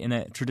in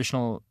a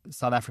traditional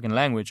South African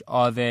language,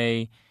 are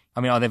they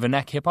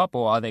vernac hip-hop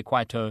or are they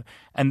Kwaito?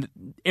 And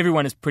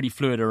everyone is pretty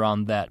fluid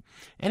around that.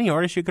 Any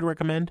artists you could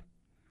recommend?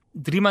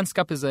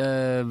 Driemanskap is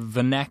a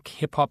vernac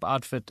hip-hop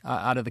outfit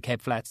out of the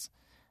Cape Flats.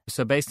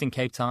 So based in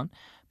Cape Town.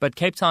 But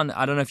Cape Town,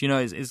 I don't know if you know,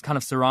 is kind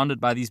of surrounded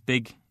by these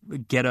big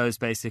ghettos,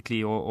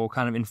 basically, or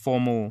kind of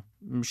informal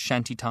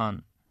shanty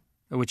town,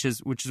 which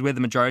is where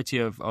the majority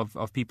of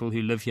people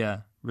who live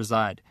here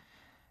reside.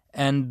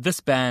 And this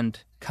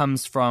band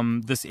comes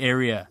from this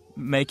area,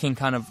 making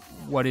kind of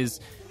what is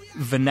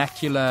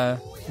vernacular,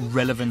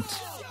 relevant,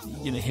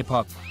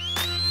 hip-hop.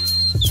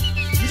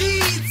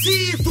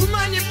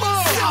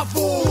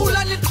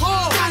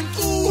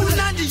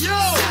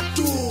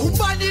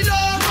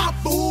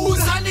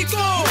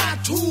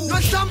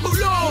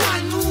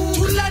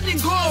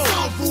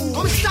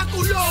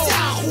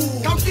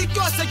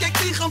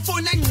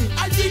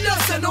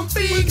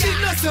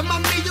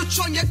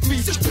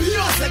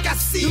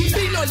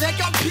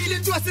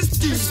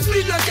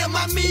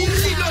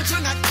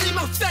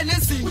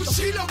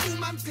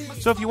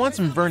 So if you want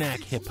some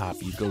vernac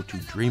hip-hop, you go to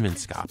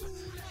Driemanskap.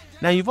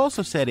 Now, you've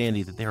also said,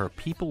 Andy, that there are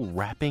people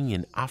rapping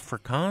in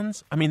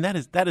Afrikaans. I mean, that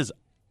is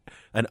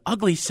an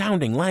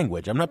ugly-sounding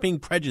language. I'm not being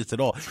prejudiced at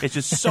all. It's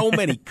just so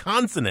many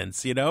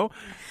consonants,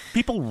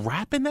 People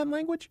rap in that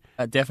language?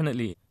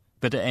 Definitely.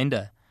 Bitter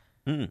Einde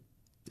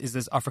is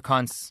this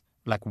Afrikaans,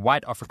 like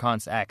white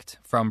Afrikaans act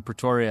from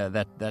Pretoria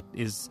that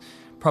is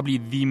probably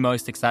the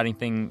most exciting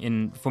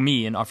thing for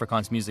me in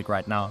Afrikaans music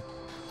right now.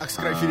 Ek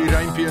skryf hierdie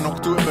rympie in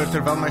Oktober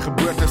terwyl my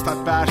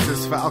geboortestad Pers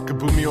is, vir elke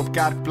boemie op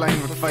Kerkplein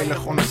wat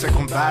veilig onder sy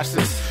kombers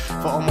is,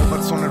 vir almal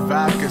wat sonder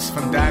werk is,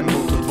 van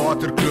Danville tot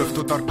Waterkloof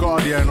tot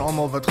Arcadia en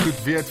almal wat goed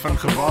weet van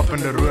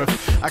gewapende roof.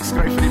 Ek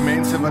skryf vir die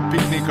mense wat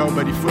piknik hou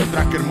by die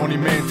Voortrekker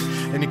monument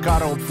en die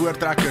karre op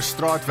Voortrekker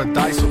straat wat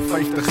duis op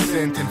 50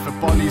 sent en vir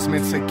Pollies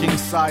met sy king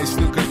size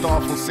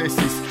snoekertafel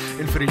sessies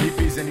en vir die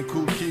hippies en die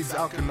cool kids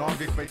elke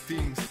naweek by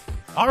teens.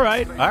 All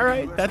right.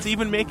 That's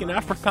even making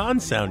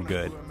Afrikaans sound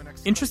good.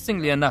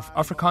 Interestingly enough,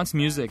 Afrikaans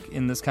music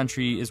in this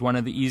country is one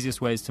of the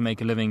easiest ways to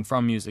make a living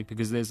from music,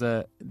 because there's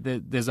a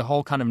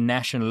whole kind of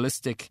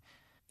nationalistic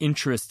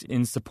interest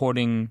in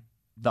supporting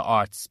the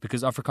arts,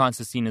 because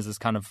Afrikaans is seen as this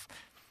kind of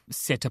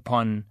set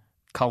upon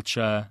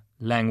culture,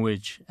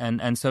 language,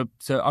 and so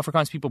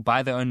Afrikaans people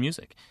buy their own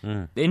music.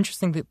 The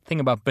interesting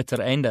thing about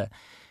Bitter Einde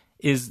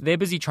is they're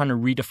busy trying to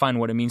redefine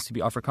what it means to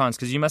be Afrikaans,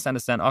 because you must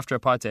understand, after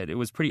apartheid, it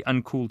was pretty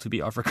uncool to be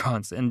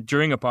Afrikaans, and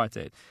during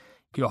apartheid,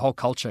 your whole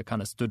culture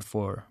kind of stood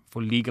for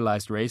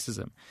legalized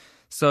racism.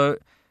 So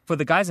for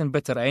the guys in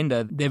Bitter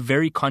Einde, they're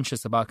very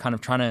conscious about kind of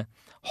trying to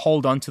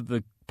hold on to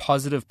the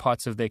positive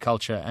parts of their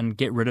culture and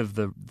get rid of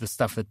the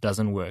stuff that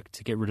doesn't work,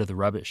 to get rid of the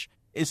rubbish.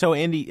 So,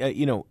 Andy,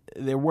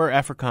 there were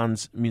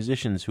Afrikaans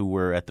musicians who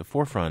were at the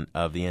forefront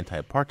of the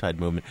anti-apartheid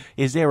movement.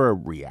 Is there a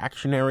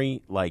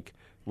reactionary,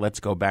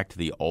 let's go back to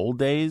the old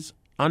days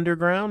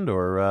underground,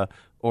 or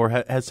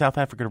has South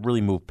Africa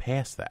really moved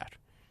past that?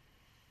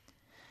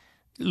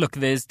 Look,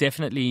 there's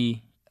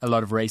definitely a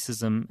lot of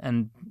racism,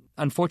 and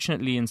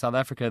unfortunately in South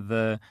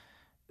Africa,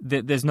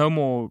 there's no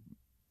more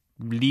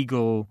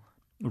legal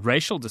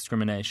racial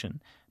discrimination,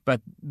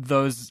 but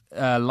those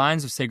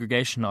lines of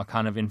segregation are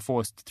kind of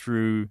enforced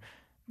through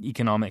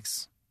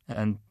economics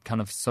and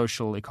kind of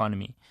social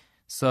economy.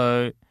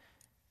 So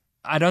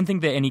I don't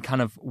think there are any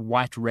kind of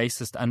white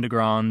racist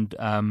underground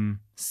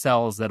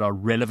cells that are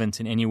relevant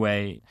in any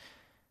way.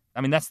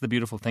 I mean, that's the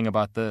beautiful thing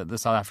about the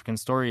South African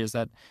story, is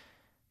that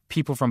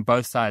people from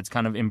both sides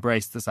kind of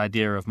embrace this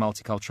idea of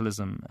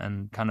multiculturalism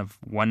and kind of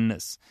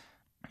oneness.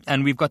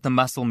 And we've got the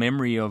muscle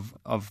memory of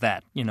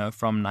that,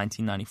 from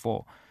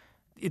 1994.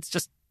 It's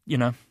just,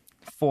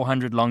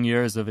 400 long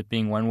years of it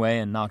being one way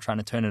and now trying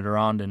to turn it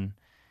around in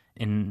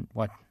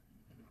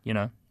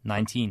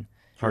 19.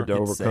 Hard to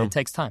overcome. It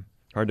takes time.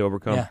 Hard to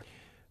overcome. Yeah.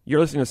 You're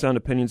listening to Sound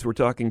Opinions. We're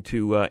talking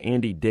to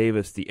Andy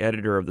Davis, the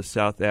editor of the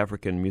South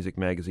African music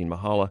magazine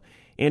Mahala.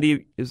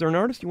 Andy, is there an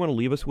artist you want to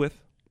leave us with?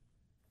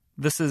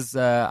 This is,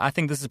 I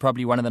think this is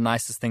probably one of the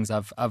nicest things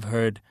I've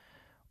heard.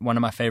 One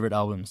of my favorite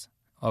albums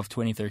of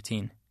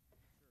 2013.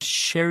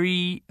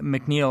 Sherry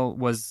McNeil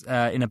was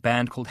in a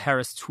band called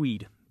Harris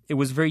Tweed. It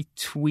was very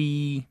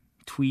twee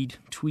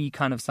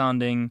kind of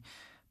sounding,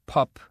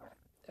 pop,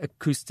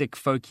 acoustic,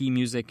 folky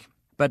music.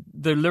 But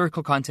the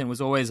lyrical content was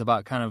always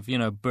about kind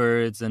of,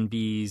 birds and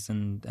bees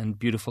and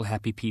beautiful,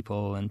 happy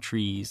people and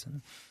trees.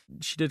 And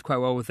she did quite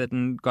well with it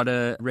and got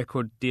a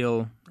record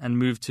deal and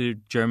moved to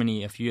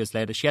Germany a few years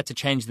later. She had to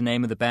change the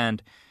name of the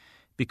band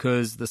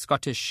because the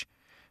Scottish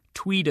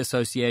Tweed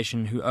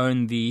Association, who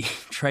owned the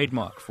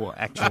trademark for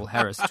actual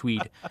Harris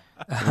Tweed,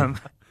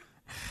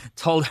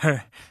 told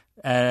her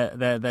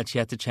that she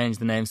had to change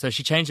the name. So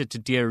she changed it to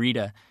Dear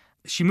Reader.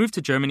 She moved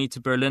to Germany, to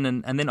Berlin,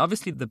 and then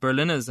obviously the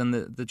Berliners and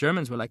the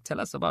Germans were like,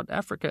 tell us about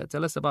Africa,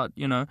 tell us about,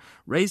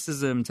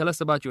 racism, tell us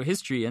about your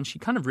history. And she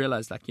kind of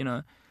realized,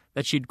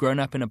 that she'd grown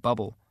up in a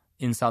bubble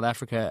in South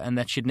Africa and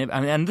that she'd never,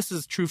 and this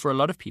is true for a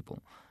lot of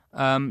people.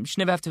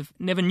 She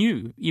never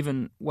knew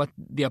even what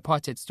the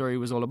apartheid story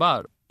was all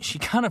about. She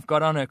kind of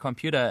got on her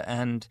computer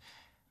and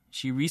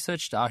she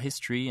researched our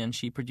history and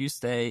she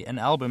produced an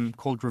album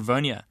called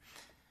Rivonia,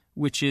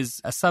 which is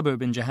a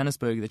suburb in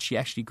Johannesburg that she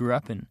actually grew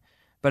up in.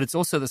 But it's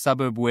also the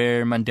suburb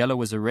where Mandela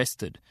was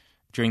arrested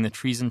during the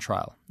treason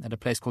trial at a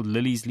place called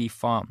Lily's Leaf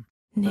Farm.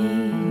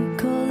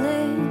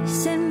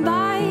 Nicholas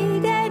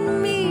invited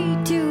me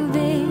to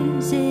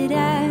visit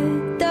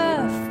at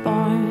the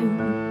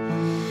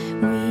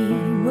farm.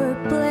 We were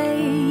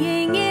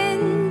playing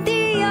in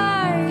the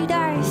yard.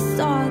 I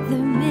saw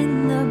them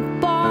in the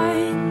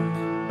barn.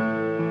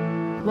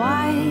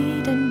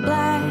 White and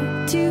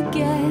black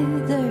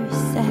together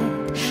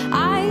sat.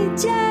 I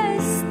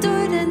just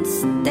stood and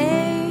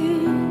stared.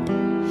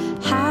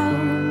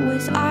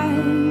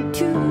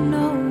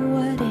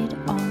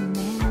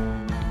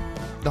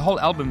 The whole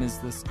album is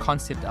this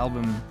concept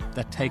album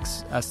that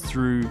takes us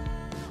through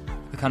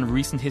the kind of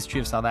recent history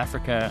of South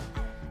Africa.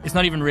 It's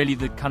not even really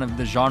the kind of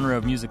the genre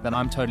of music that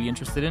I'm totally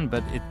interested in,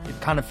 but it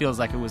kind of feels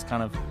like it was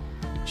kind of,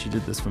 she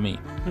did this for me.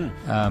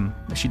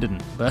 She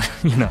didn't, but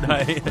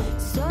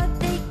So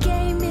they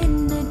came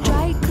in the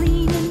dry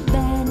cleaning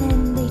van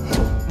and they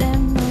took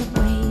them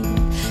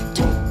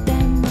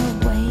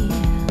away.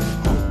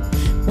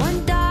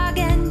 One dog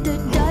and a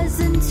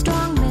dozen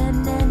strong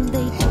men and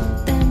they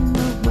took them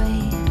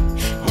away.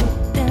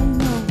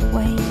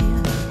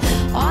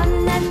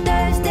 On that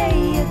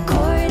Thursday,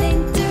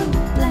 according to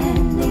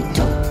plan, they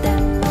took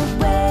them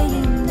away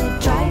in the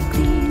dry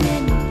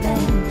cleaning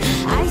van.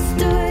 I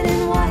stood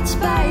and watched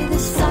by the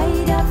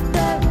side of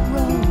the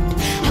road.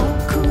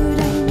 How could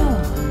I know?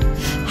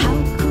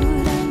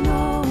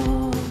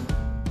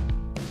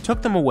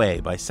 Took Them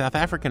Away by South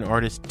African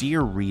artist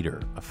Dear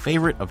Reader, a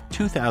favorite of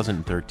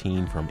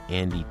 2013 from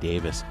Andy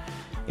Davis.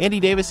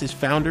 Andy Davis is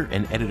founder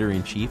and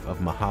editor-in-chief of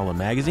Mahala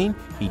magazine.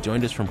 He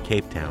joined us from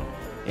Cape Town.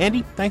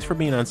 Andy, thanks for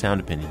being on Sound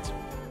Opinions.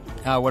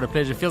 What a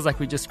pleasure. Feels like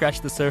we just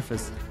scratched the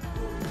surface.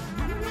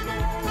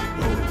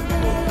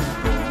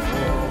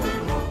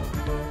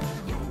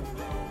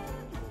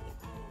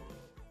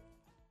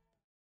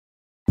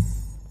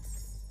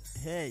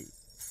 Hey,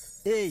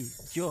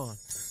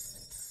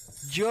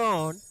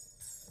 John,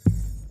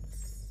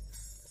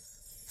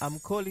 I'm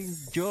calling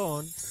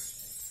John.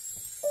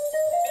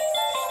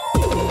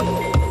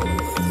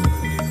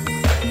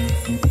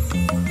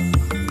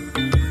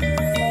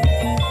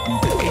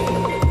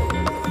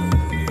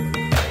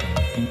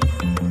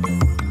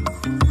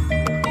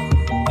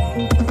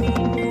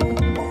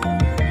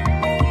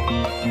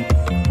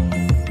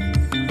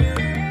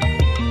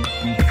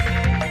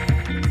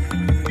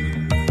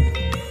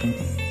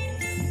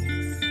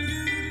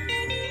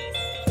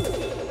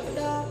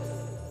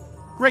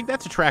 Greg,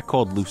 that's a track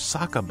called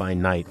Lusaka by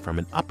Night from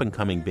an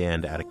up-and-coming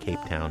band out of Cape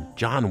Town,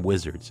 John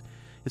Wizards.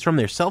 It's from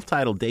their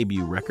self-titled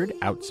debut record,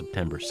 out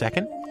September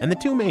 2nd, and the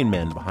two main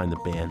men behind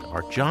the band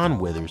are John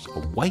Withers, a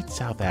white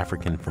South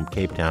African from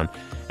Cape Town,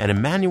 and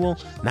Emmanuel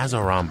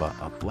Nazaramba,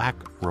 a black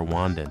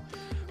Rwandan.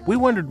 We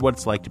wondered what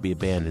it's like to be a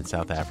band in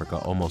South Africa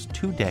almost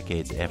 2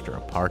 decades after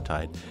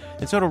apartheid.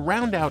 And so to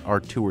round out our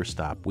tour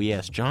stop, we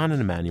asked John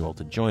and Emmanuel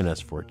to join us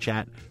for a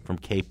chat from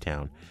Cape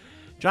Town.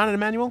 John and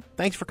Emmanuel,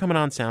 thanks for coming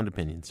on Sound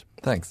Opinions.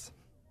 Thanks.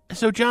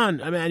 So, John,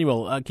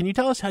 Emmanuel, can you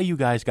tell us how you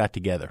guys got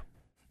together?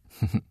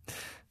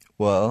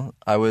 Well,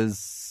 I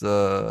was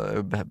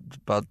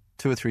about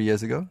 2 or 3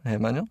 years ago. Hey,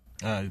 Emmanuel?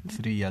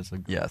 3 years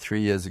ago. Yeah,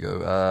 3 years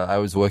ago. I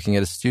was working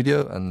at a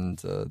studio, and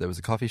there was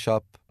a coffee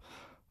shop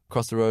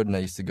across the road, and I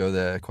used to go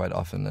there quite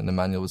often, and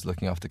Emmanuel was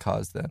looking after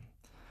cars there.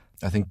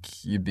 I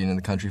think you've been in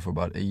the country for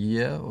about a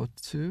year or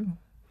two?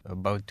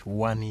 About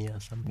 1 year,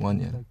 something. 1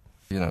 year.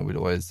 You know, we'd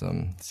always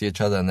see each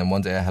other, and then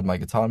one day I had my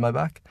guitar on my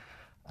back,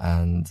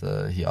 and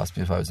he asked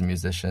me if I was a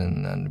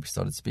musician, and we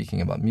started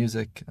speaking about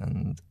music,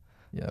 and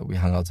yeah, we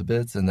hung out a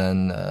bit, and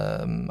then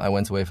I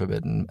went away for a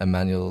bit, and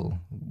Emmanuel,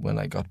 when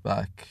I got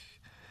back,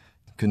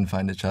 couldn't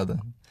find each other.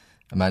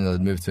 Emmanuel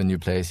had moved to a new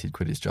place, he'd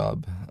quit his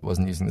job,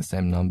 wasn't using the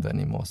same number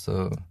anymore,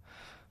 so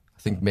I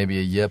think maybe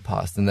a year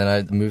passed, and then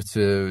I moved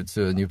to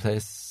a new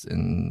place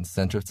in the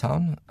center of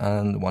town,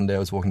 and one day I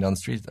was walking down the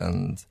street,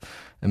 and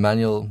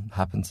Emmanuel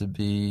happened to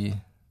be...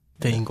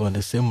 Staying on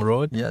the same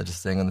road? Yeah,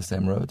 just staying on the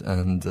same road,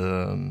 and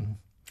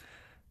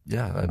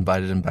I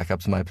invited him back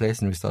up to my place,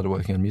 and we started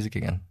working on music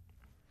again.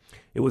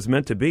 It was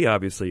meant to be,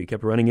 obviously. You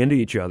kept running into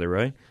each other,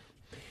 right?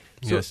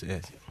 Yes.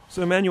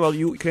 So, Emmanuel,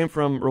 you came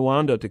from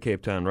Rwanda to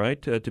Cape Town,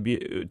 right? To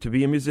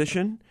be a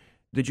musician.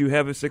 Did you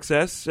have a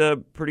success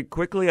pretty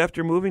quickly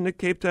after moving to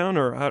Cape Town,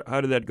 or how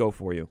did that go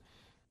for you?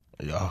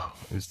 Yeah,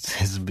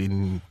 it's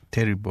been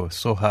terrible,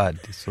 so hard.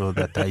 So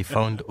that I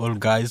found all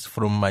guys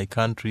from my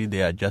country,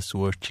 they are just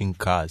watching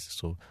cars.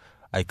 So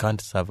I can't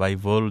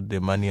survive. All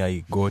the money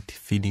I got,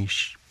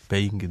 finish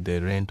paying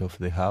the rent of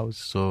the house.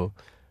 So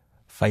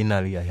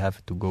finally, I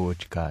have to go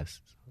watch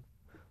cars.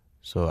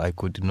 So I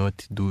could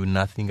not do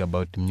nothing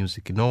about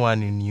music. No one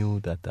knew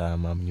that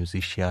I'm a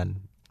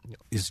musician.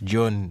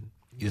 John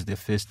is the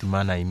first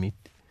man I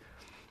meet,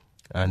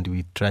 and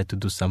we try to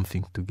do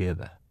something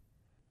together.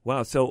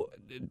 Wow. So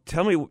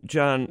tell me,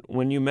 John,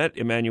 when you met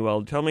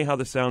Emmanuel, tell me how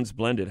the sounds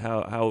blended,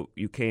 how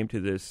you came to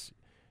this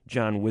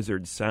John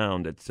Wizard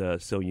sound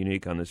that's so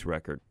unique on this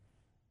record.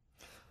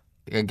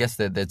 I guess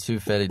there are two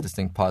fairly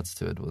distinct parts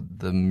to it.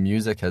 The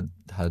music had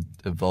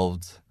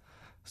evolved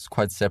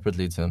quite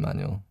separately to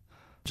Emmanuel,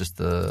 just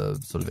the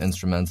sort of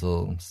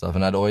instrumental stuff.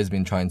 And I'd always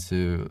been trying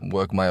to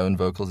work my own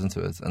vocals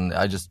into it. And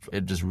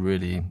it just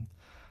really,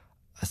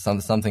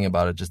 something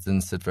about it just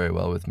didn't sit very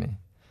well with me.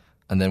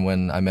 And then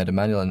when I met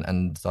Emmanuel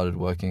and started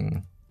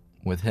working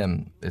with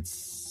him, it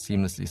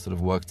seamlessly sort of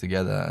worked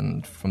together.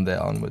 And from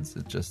there onwards,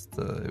 it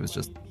was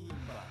just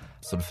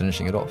sort of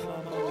finishing it off.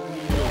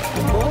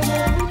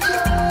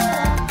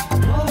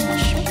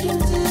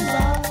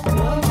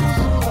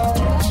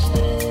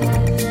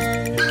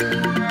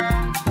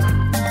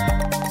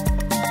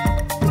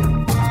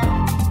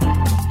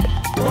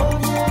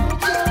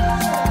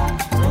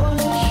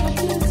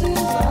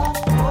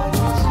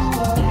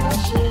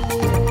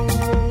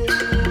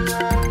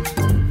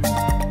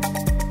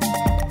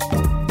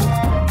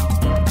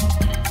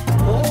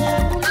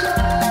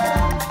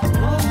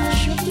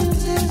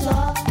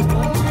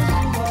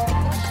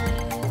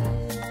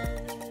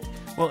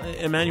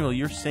 Emmanuel,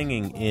 you're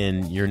singing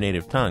in your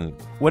native tongue.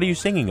 What are you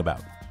singing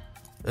about?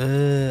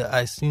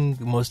 I sing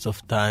most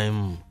of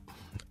time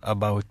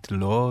about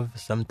love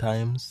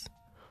sometimes.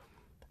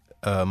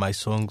 My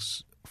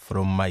songs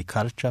from my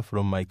culture,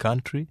 from my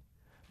country,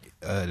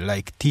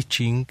 like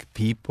teaching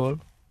people.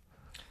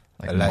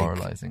 Like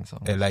moralizing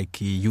songs. Like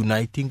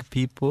uniting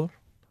people.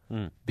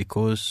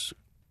 Because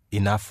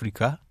in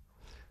Africa,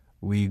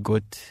 we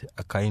got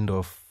a kind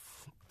of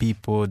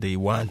people, they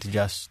want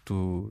just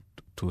to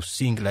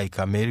sing like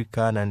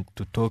American and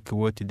to talk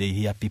what they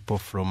hear people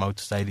from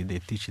outside, they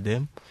teach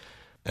them.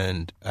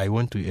 And I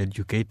want to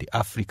educate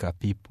Africa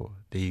people.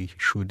 They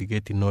should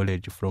get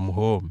knowledge from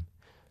home.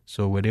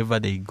 So wherever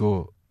they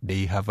go,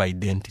 they have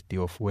identity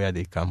of where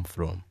they come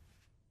from.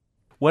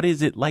 What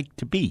is it like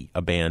to be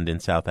a band in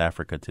South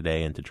Africa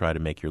today and to try to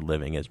make your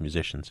living as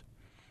musicians?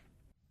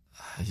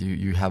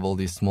 You have all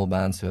these small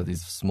bands who have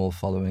these small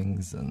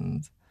followings,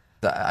 and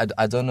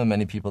I don't know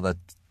many people that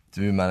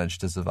do manage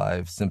to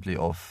survive simply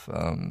off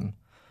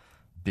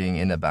being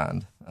in a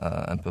band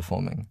and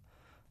performing.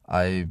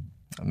 I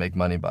make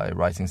money by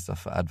writing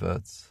stuff for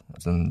adverts,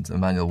 and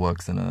Emmanuel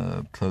works in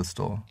a clothes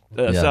store.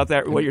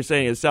 What you're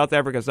saying is South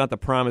Africa is not the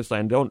promised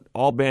land.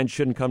 All bands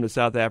shouldn't come to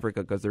South Africa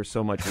because there's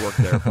so much work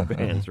there for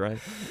bands, right?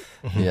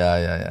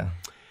 Yeah.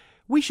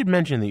 We should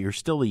mention that you're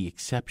still the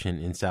exception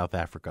in South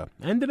Africa,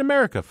 and in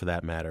America for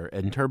that matter,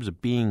 in terms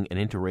of being an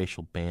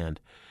interracial band.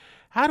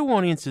 How do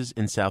audiences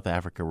in South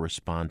Africa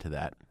respond to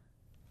that?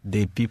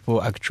 The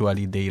people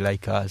actually, they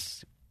like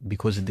us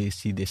because they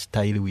see the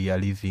style we are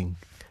living.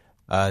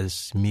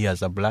 As me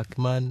as a black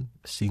man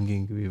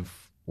singing with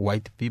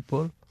white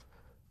people,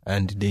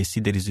 and they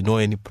see there is no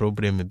any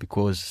problem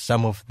because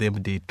some of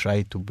them, they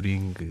try to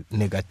bring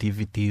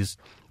negativities,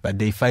 but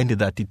they find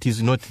that it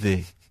is not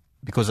there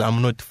because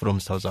I'm not from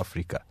South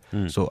Africa.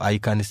 So I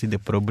can see the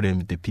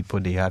problem the people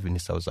they have in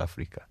South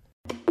Africa.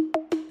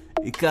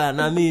 Ika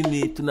na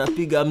mimi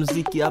tunapiga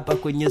mziki hapa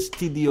kwenye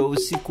studio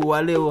usiku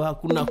wa leo,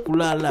 hakuna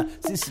kulala.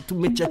 Sisi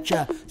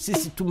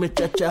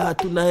tumechacha,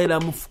 hatuna hela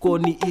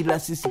mfukoni, ila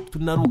sisi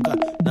tunaruka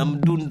na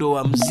mdundo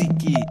wa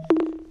mziki.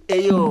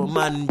 Eyo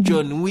man,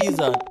 John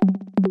Wizard,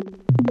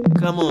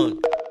 come on.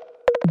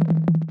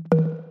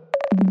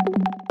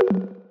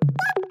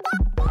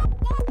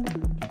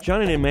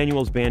 John and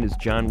Emmanuel's band is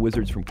John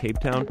Wizards from Cape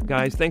Town.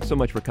 Guys, thanks so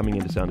much for coming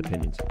into Sound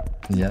Opinions.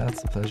 Yeah,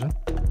 it's a pleasure.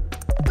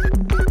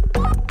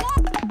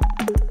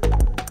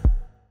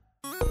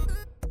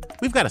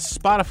 We've got a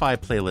Spotify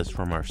playlist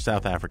from our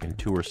South African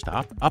tour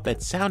stop up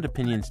at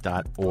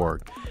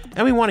soundopinions.org,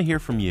 and we want to hear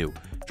from you.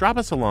 Drop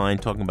us a line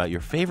talking about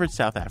your favorite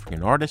South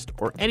African artist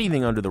or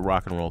anything under the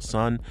rock and roll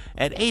sun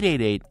at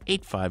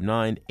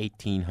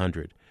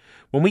 888-859-1800.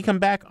 When we come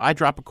back, I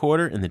drop a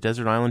quarter in the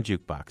Desert Island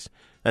Jukebox.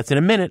 That's in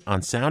a minute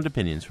on Sound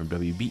Opinions from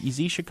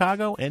WBEZ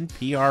Chicago and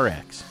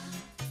PRX.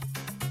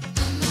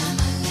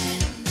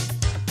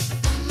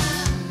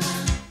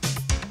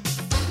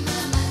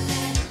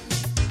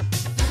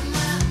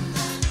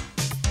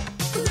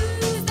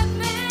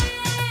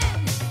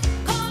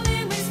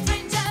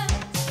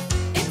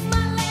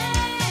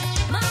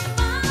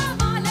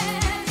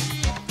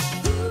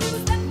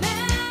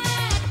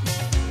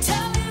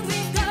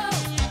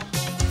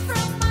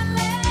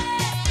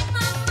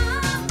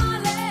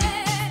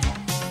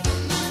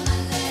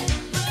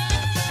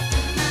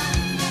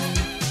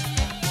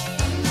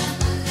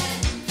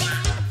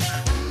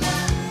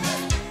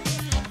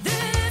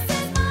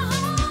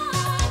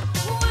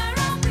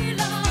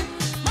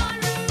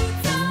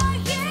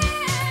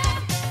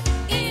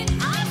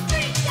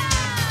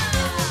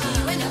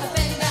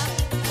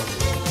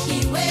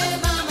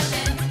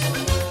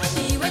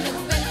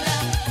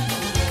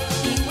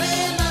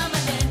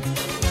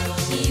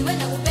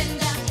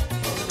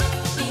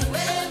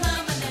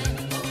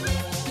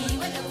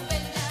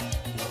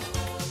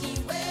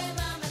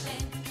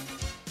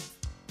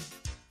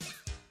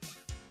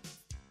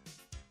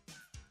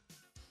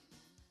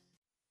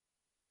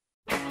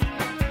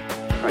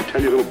 I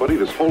tell you, little buddy,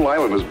 this whole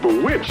island is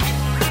bewitched.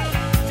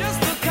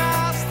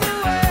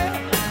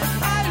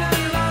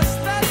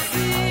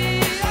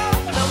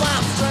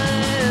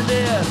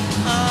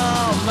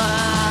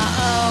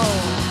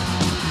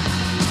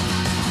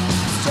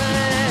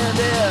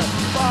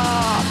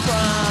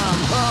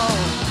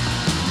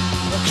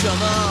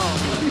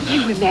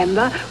 You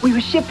remember, we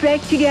were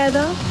shipwrecked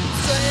together.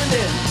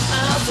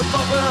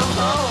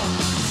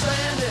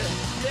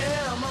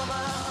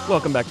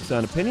 Welcome back to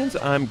Sound Opinions.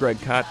 I'm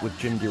Greg Kot with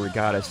Jim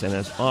DeRogatis, and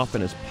as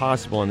often as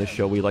possible on this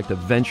show, we like to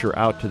venture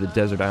out to the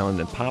desert island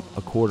and pop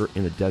a quarter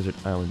in the Desert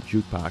Island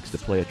Jukebox to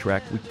play a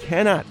track we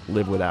cannot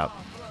live without.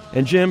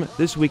 And Jim,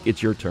 this week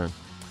it's your turn.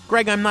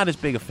 Greg, I'm not as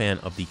big a fan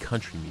of the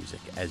country music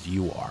as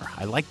you are.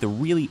 I like the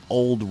really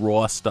old,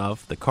 raw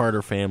stuff, the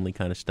Carter family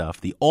kind of stuff,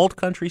 the old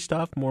country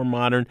stuff, more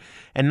modern,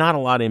 and not a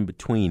lot in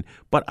between.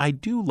 But I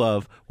do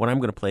love what I'm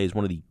going to play is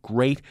one of the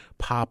great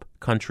pop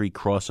country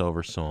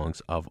crossover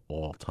songs of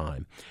all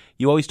time.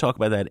 You always talk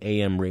about that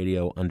AM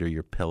radio under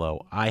your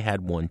pillow. I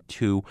had one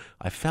too.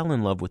 I fell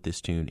in love with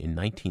this tune in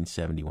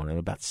 1971. I'm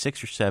about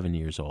 6 or 7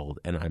 years old,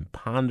 and I'm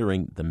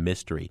pondering the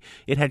mystery.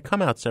 It had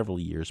come out several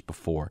years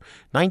before.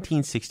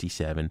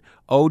 1967,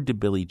 Ode to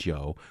Billy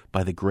Joe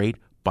by the great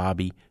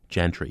Bobbie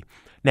Gentry.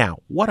 Now,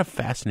 what a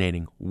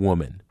fascinating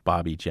woman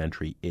Bobbie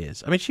Gentry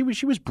is. I mean,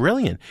 she was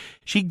brilliant.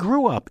 She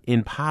grew up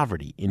in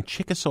poverty in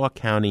Chickasaw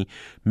County,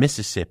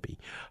 Mississippi.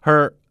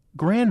 Her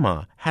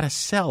grandma had to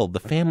sell the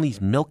family's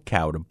milk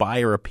cow to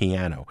buy her a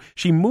piano.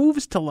 She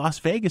moves to Las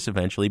Vegas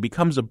eventually,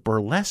 becomes a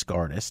burlesque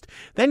artist,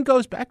 then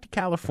goes back to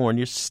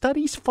California,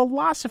 studies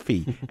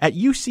philosophy at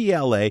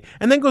UCLA,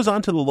 and then goes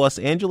on to the Los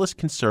Angeles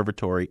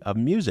Conservatory of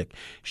Music.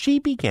 She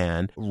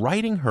began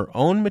writing her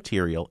own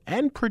material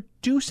and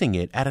producing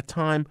it at a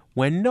time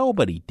when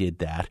nobody did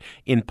that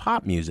in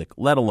pop music,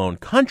 let alone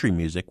country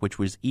music, which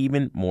was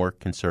even more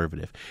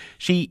conservative.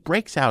 She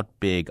breaks out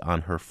big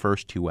on her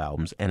first two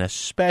albums, and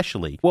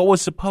especially what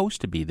was supposed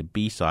to be the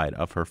B-side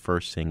of her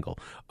first single,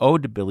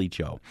 Ode to Billy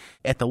Joe.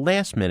 At the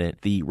last minute,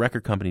 the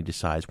record company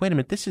decides, wait a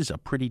minute, this is a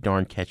pretty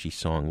darn catchy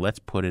song. Let's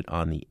put it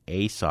on the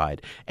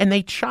A-side. And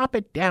they chop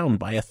it down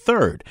by a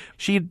third.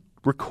 She had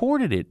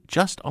recorded it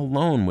just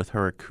alone with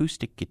her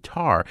acoustic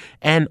guitar,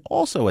 and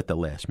also at the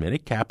last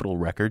minute, Capitol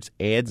Records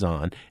adds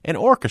on an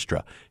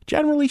orchestra.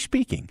 Generally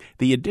speaking,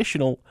 the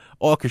additional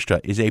orchestra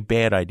is a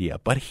bad idea.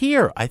 But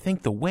here, I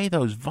think the way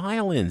those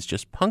violins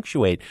just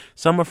punctuate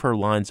some of her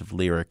lines of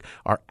lyric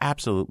are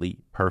absolutely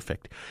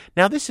perfect.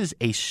 Now, this is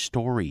a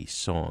story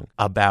song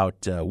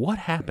about what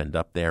happened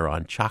up there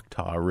on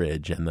Choctaw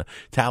Ridge and the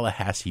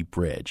Tallahassee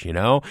Bridge, you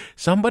know?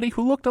 Somebody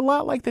who looked a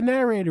lot like the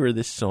narrator of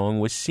this song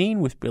was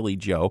seen with Billy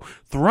Joe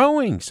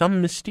throwing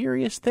some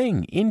mysterious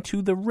thing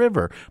into the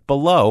river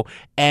below,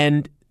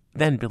 and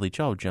then Billy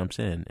Joe jumps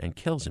in and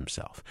kills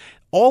himself.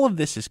 All of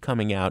this is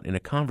coming out in a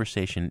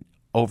conversation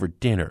over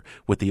dinner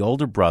with the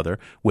older brother,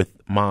 with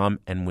mom,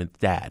 and with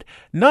dad,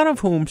 none of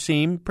whom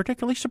seem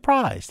particularly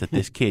surprised that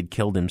this kid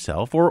killed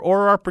himself or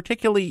are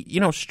particularly,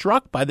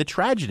 struck by the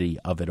tragedy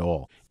of it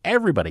all.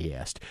 everybody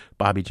asked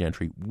Bobby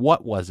Gentry,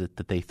 what was it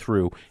that they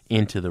threw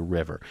into the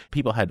river?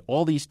 People had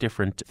all these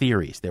different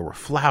theories. There were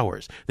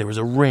flowers, there was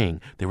a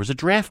ring, there was a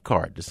draft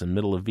card, just in the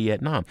middle of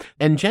Vietnam.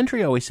 And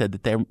Gentry always said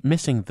that they're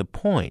missing the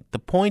point. The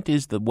point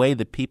is the way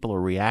that people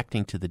are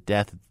reacting to the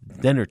death at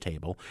the dinner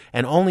table,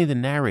 and only the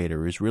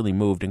narrator is really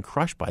moved and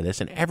crushed by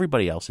this, and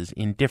everybody else is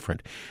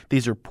indifferent.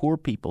 These are poor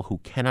people who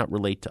cannot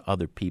relate to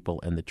other people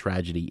and the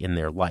tragedy in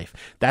their life.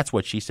 That's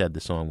what she said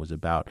the song was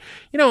about.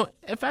 You know,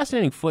 a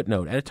fascinating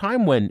footnote. At a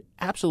time when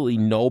absolutely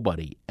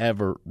nobody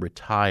ever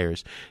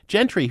retires,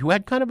 Gentry, who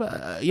had kind of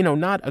a,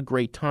 not a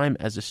great time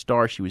as a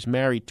star, she was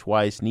married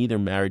twice, neither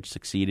marriage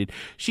succeeded.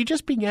 She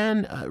just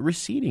began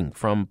receding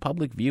from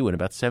public view in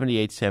about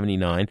 78,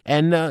 79,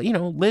 and,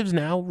 lives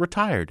now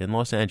retired in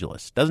Los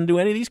Angeles. Doesn't do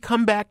any of these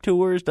comeback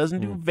tours, doesn't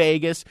do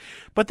Vegas,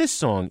 but this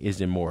song is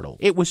immortal.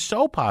 It was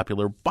so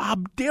popular,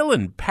 Bob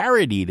Dylan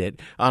parodied it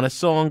on a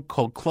song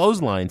called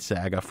Clothesline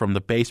Saga from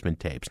the Basement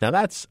Tapes. Now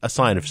that's a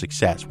sign of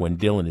success when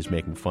Dylan is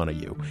making fun of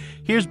you.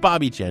 Here's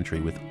Bobby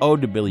Gentry with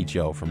Ode to Billy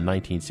Joe from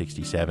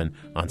 1967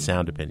 on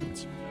Sound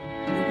Opinions.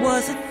 It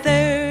was the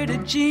 3rd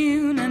of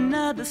June,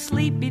 another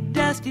sleepy,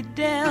 dusty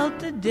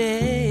Delta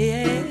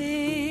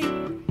day.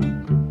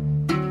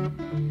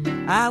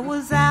 I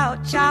was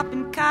out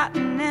chopping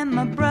cotton and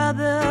my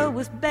brother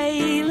was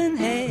baling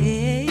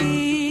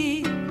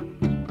hay.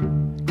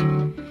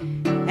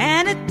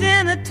 And at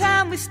dinner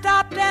time we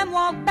stopped and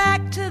walked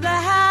back to the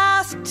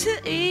house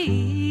to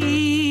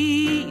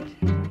eat.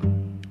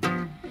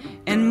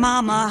 And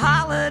Mama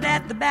hollered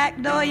at the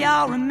back door,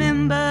 y'all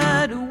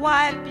remember to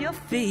wipe your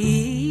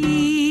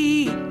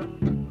feet.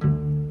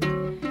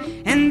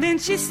 And then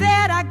she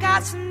said, I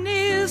got some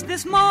news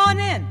this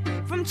morning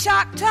from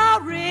Choctaw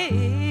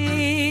Ridge.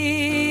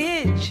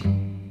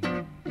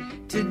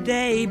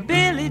 Today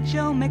Billy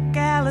Joe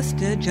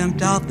McAllister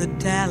jumped off the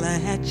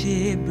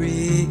Tallahatchie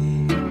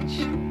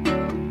Bridge.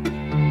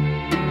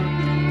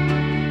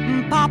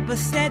 Papa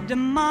said to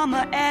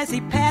Mama as he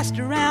passed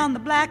around the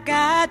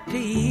black-eyed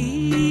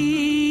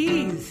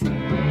peas,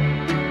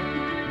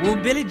 well,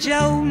 Billy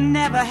Joe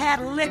never had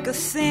a lick of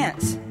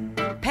sense.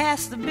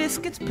 Pass the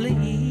biscuits,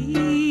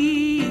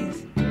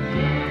 please.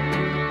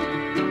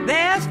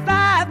 There's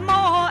 5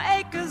 more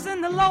acres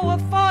in the lower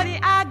 40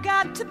 I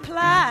got to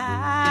plow.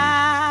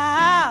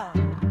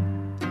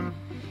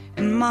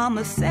 And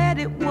Mama said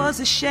it was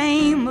a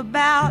shame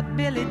about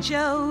Billy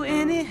Joe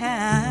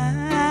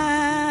anyhow.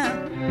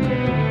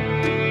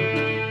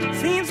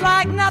 Seems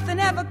like nothing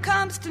ever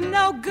comes to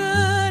no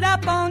good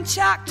up on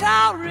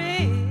Choctaw Ridge.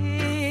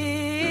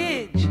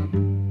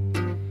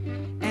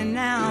 And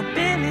now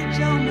Billy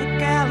Joe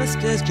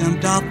McAllister's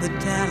jumped off the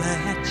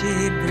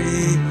Tallahatchie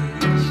Bridge.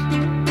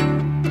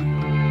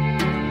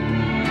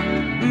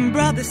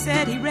 Brother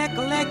said he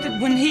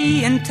recollected when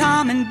he and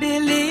Tom and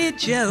Billy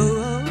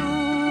Joe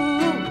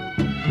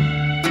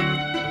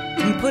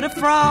put a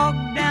frog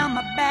down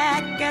my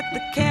back at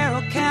the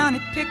Carroll County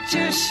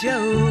Picture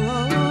Show.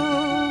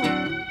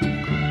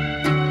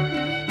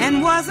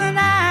 And wasn't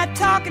I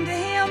talking to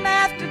him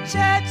after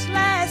church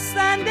last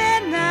Sunday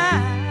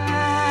night?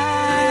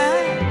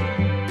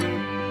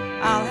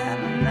 I'll have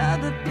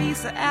another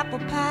piece of apple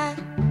pie.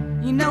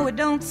 You know it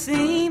don't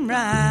seem right.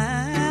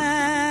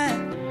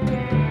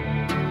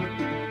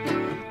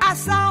 I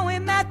saw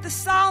him at the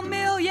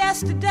sawmill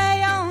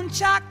yesterday on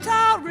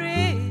Choctaw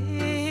Ridge.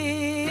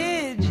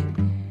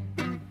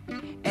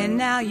 And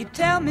now you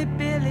tell me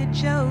Billy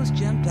Joe's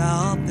jumped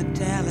off the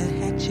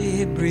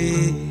Tallahatchie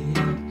Bridge.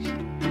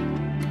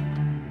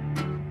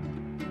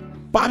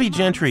 Bobby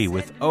Gentry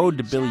with Ode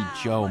to Billy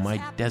Joe,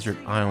 my Desert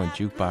Island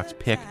Jukebox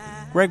pick.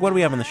 Greg, what do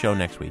we have on the show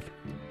next week?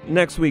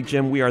 Next week,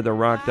 Jim, we are the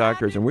Rock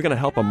Doctors, and we're going to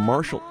help a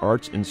martial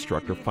arts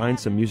instructor find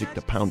some music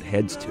to pound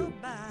heads to.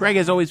 Greg,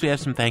 as always, we have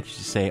some thank yous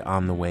to say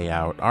on the way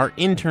out. Our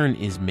intern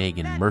is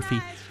Megan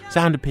Murphy.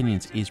 Sound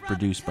Opinions is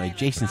produced by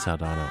Jason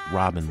Saldana,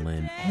 Robin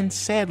Lynn, and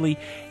sadly,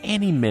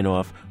 Annie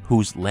Minoff,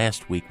 whose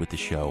last week with the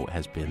show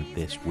has been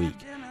this week.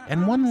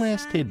 And one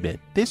last tidbit.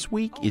 This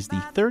week is the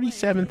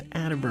 37th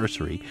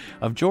anniversary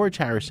of George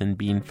Harrison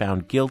being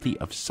found guilty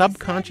of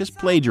subconscious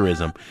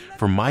plagiarism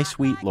for My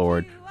Sweet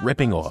Lord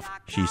ripping off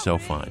She's So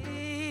Fine.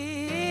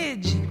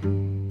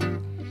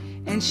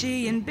 And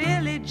she and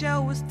Billy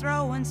Joe was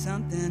throwing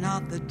something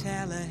off the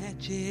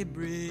Tallahatchie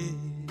Bridge.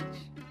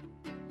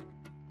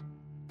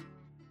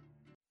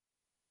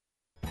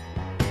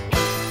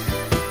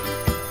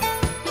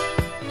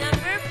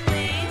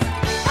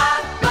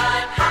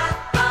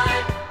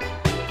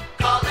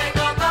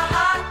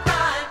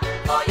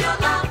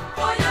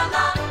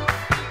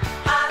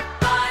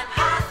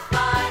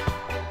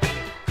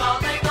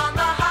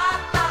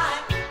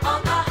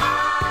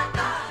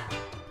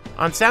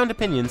 On Sound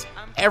Opinions,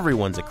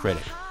 everyone's a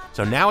critic.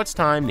 So now it's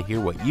time to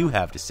hear what you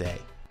have to say.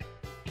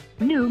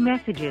 New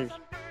messages.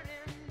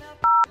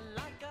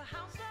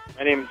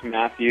 My name is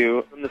Matthew.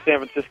 I'm from the San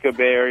Francisco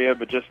Bay Area,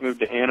 but just moved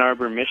to Ann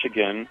Arbor,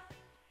 Michigan.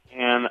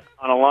 And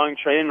on a long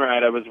train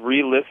ride, I was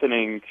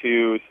re-listening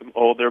to some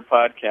older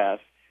podcasts,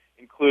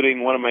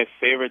 including one of my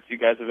favorites you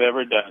guys have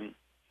ever done,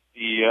 the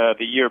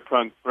the year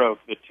punk broke,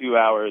 the 2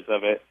 hours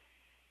of it.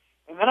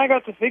 And then I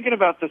got to thinking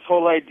about this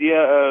whole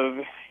idea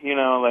of, you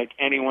know, like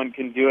anyone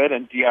can do it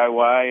and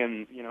DIY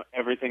and, you know,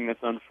 everything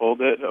that's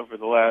unfolded over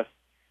the last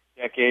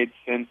decade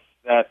since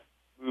that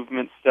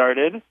movement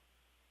started.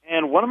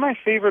 And one of my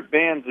favorite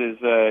bands is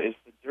the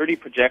Dirty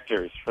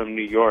Projectors from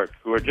New York,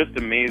 who are just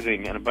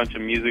amazing, and a bunch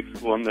of music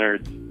school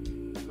nerds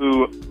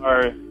who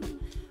are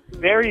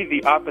very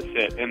the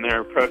opposite in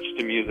their approach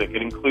to music.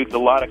 It includes a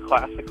lot of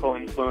classical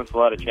influence, a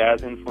lot of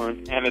jazz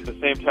influence, and at the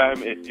same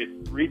time it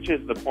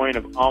reaches the point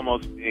of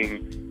almost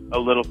being a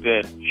little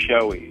bit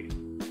showy.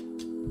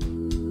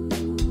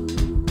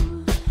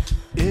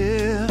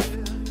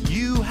 If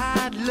you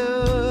had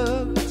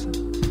looked,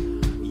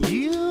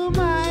 you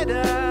might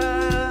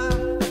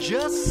have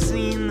just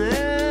seen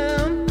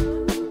them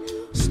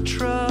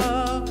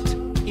strut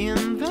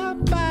in the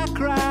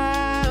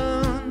background.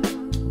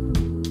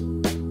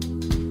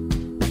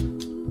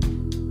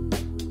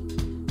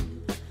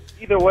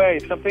 Either way,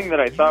 something that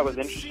I thought was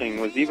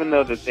interesting was even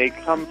though that they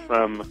come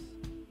from,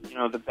 you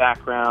know, the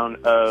background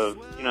of,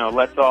 you know,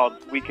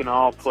 we can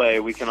all play,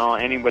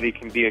 anybody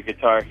can be a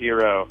guitar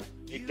hero,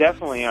 they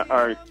definitely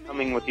are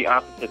coming with the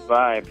opposite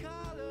vibe.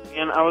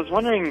 And I was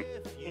wondering,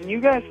 can you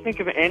guys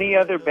think of any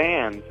other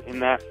bands in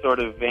that sort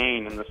of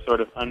vein, in the sort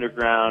of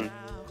underground,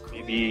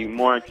 maybe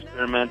more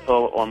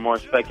experimental or more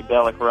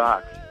psychedelic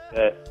rock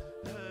that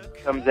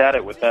comes at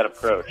it with that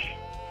approach?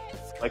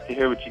 I'd like to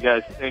hear what you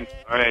guys think.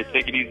 All right,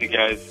 take it easy,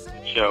 guys.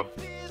 Good show.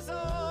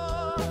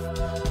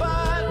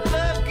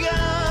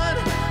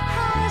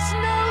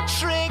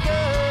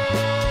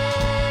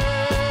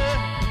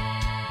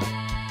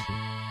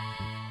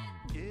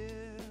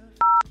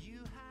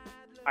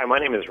 Hi, my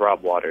name is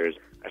Rob Waters.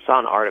 I saw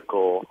an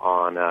article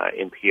on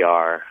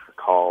NPR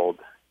called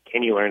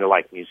Can You Learn to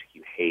Like Music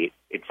You Hate?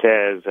 It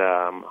says,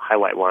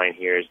 highlight line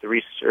here is the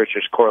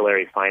researchers'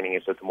 corollary finding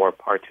is that the more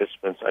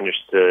participants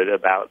understood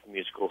about the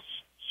musical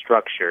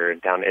structure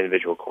down to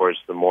individual chords,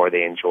 the more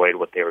they enjoyed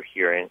what they were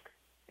hearing.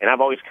 And I've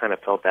always kind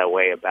of felt that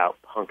way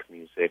about punk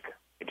music.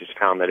 I just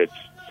found that it's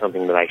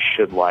something that I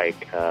should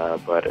like,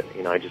 but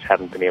you know, I just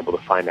haven't been able to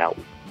find out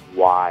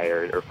why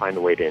or find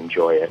a way to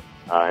enjoy it.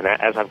 And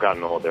as I've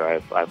gotten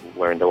older, I've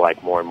learned to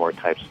like more and more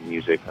types of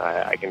music.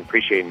 I can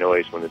appreciate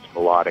noise when it's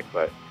melodic,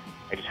 but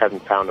I just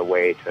haven't found a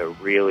way to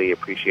really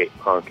appreciate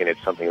punk, and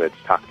it's something that's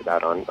talked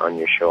about on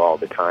your show all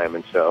the time.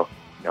 And so,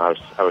 you know,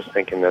 I was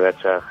thinking that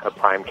that's a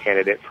prime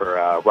candidate for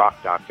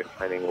Rock Doctor,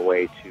 finding a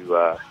way to you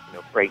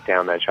know, break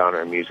down that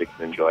genre of music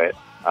and enjoy it.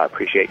 I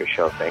appreciate your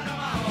show. Thanks.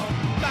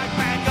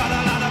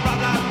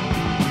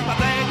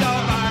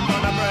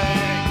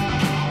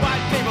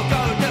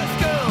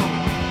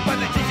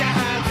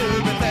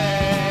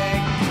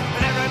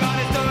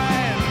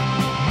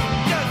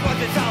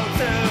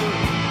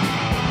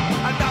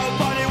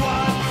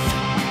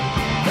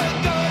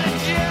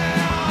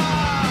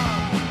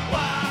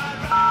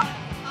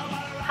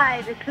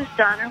 Hi, this is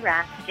Donna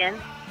Raskin.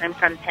 I'm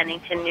from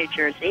Pennington, New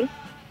Jersey,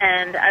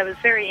 and I was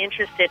very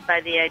interested by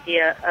the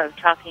idea of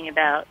talking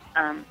about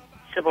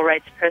civil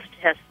rights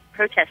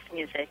protest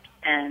music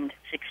and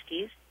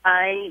 60s.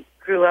 I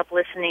grew up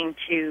listening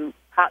to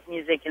pop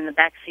music in the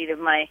backseat of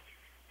my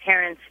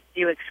parents'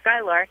 Buick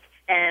Skylark,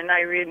 and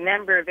I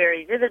remember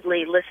very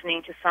vividly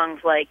listening to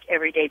songs like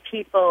Everyday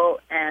People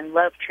and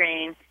Love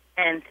Train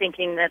and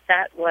thinking that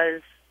that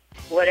was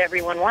what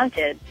everyone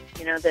wanted,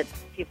 you know, that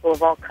people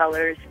of all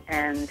colors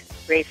and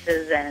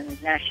races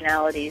and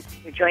nationalities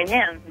would join in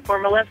and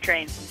form a love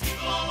train.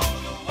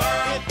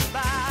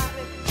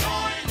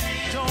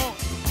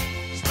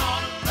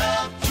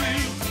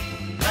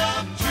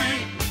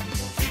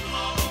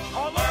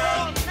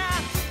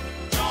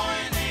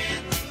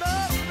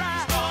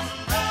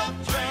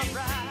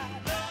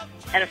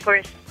 And of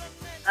course,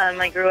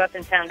 I grew up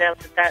and found out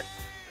that that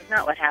was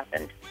not what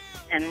happened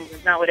and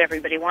was not what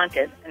everybody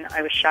wanted, and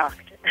I was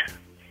shocked.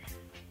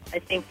 I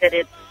think that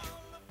it's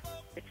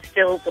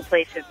still the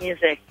place of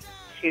music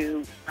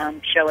to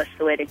show us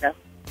the way to go.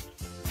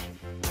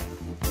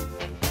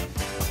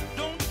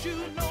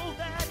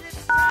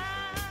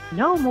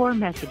 No more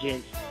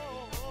messages.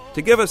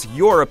 To give us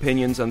your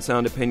opinions on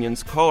Sound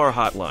Opinions, call our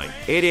hotline,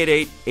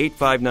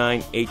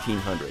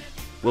 888-859-1800.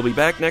 We'll be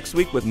back next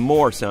week with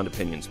more Sound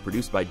Opinions,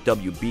 produced by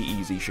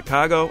WBEZ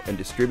Chicago and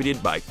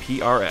distributed by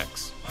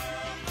PRX.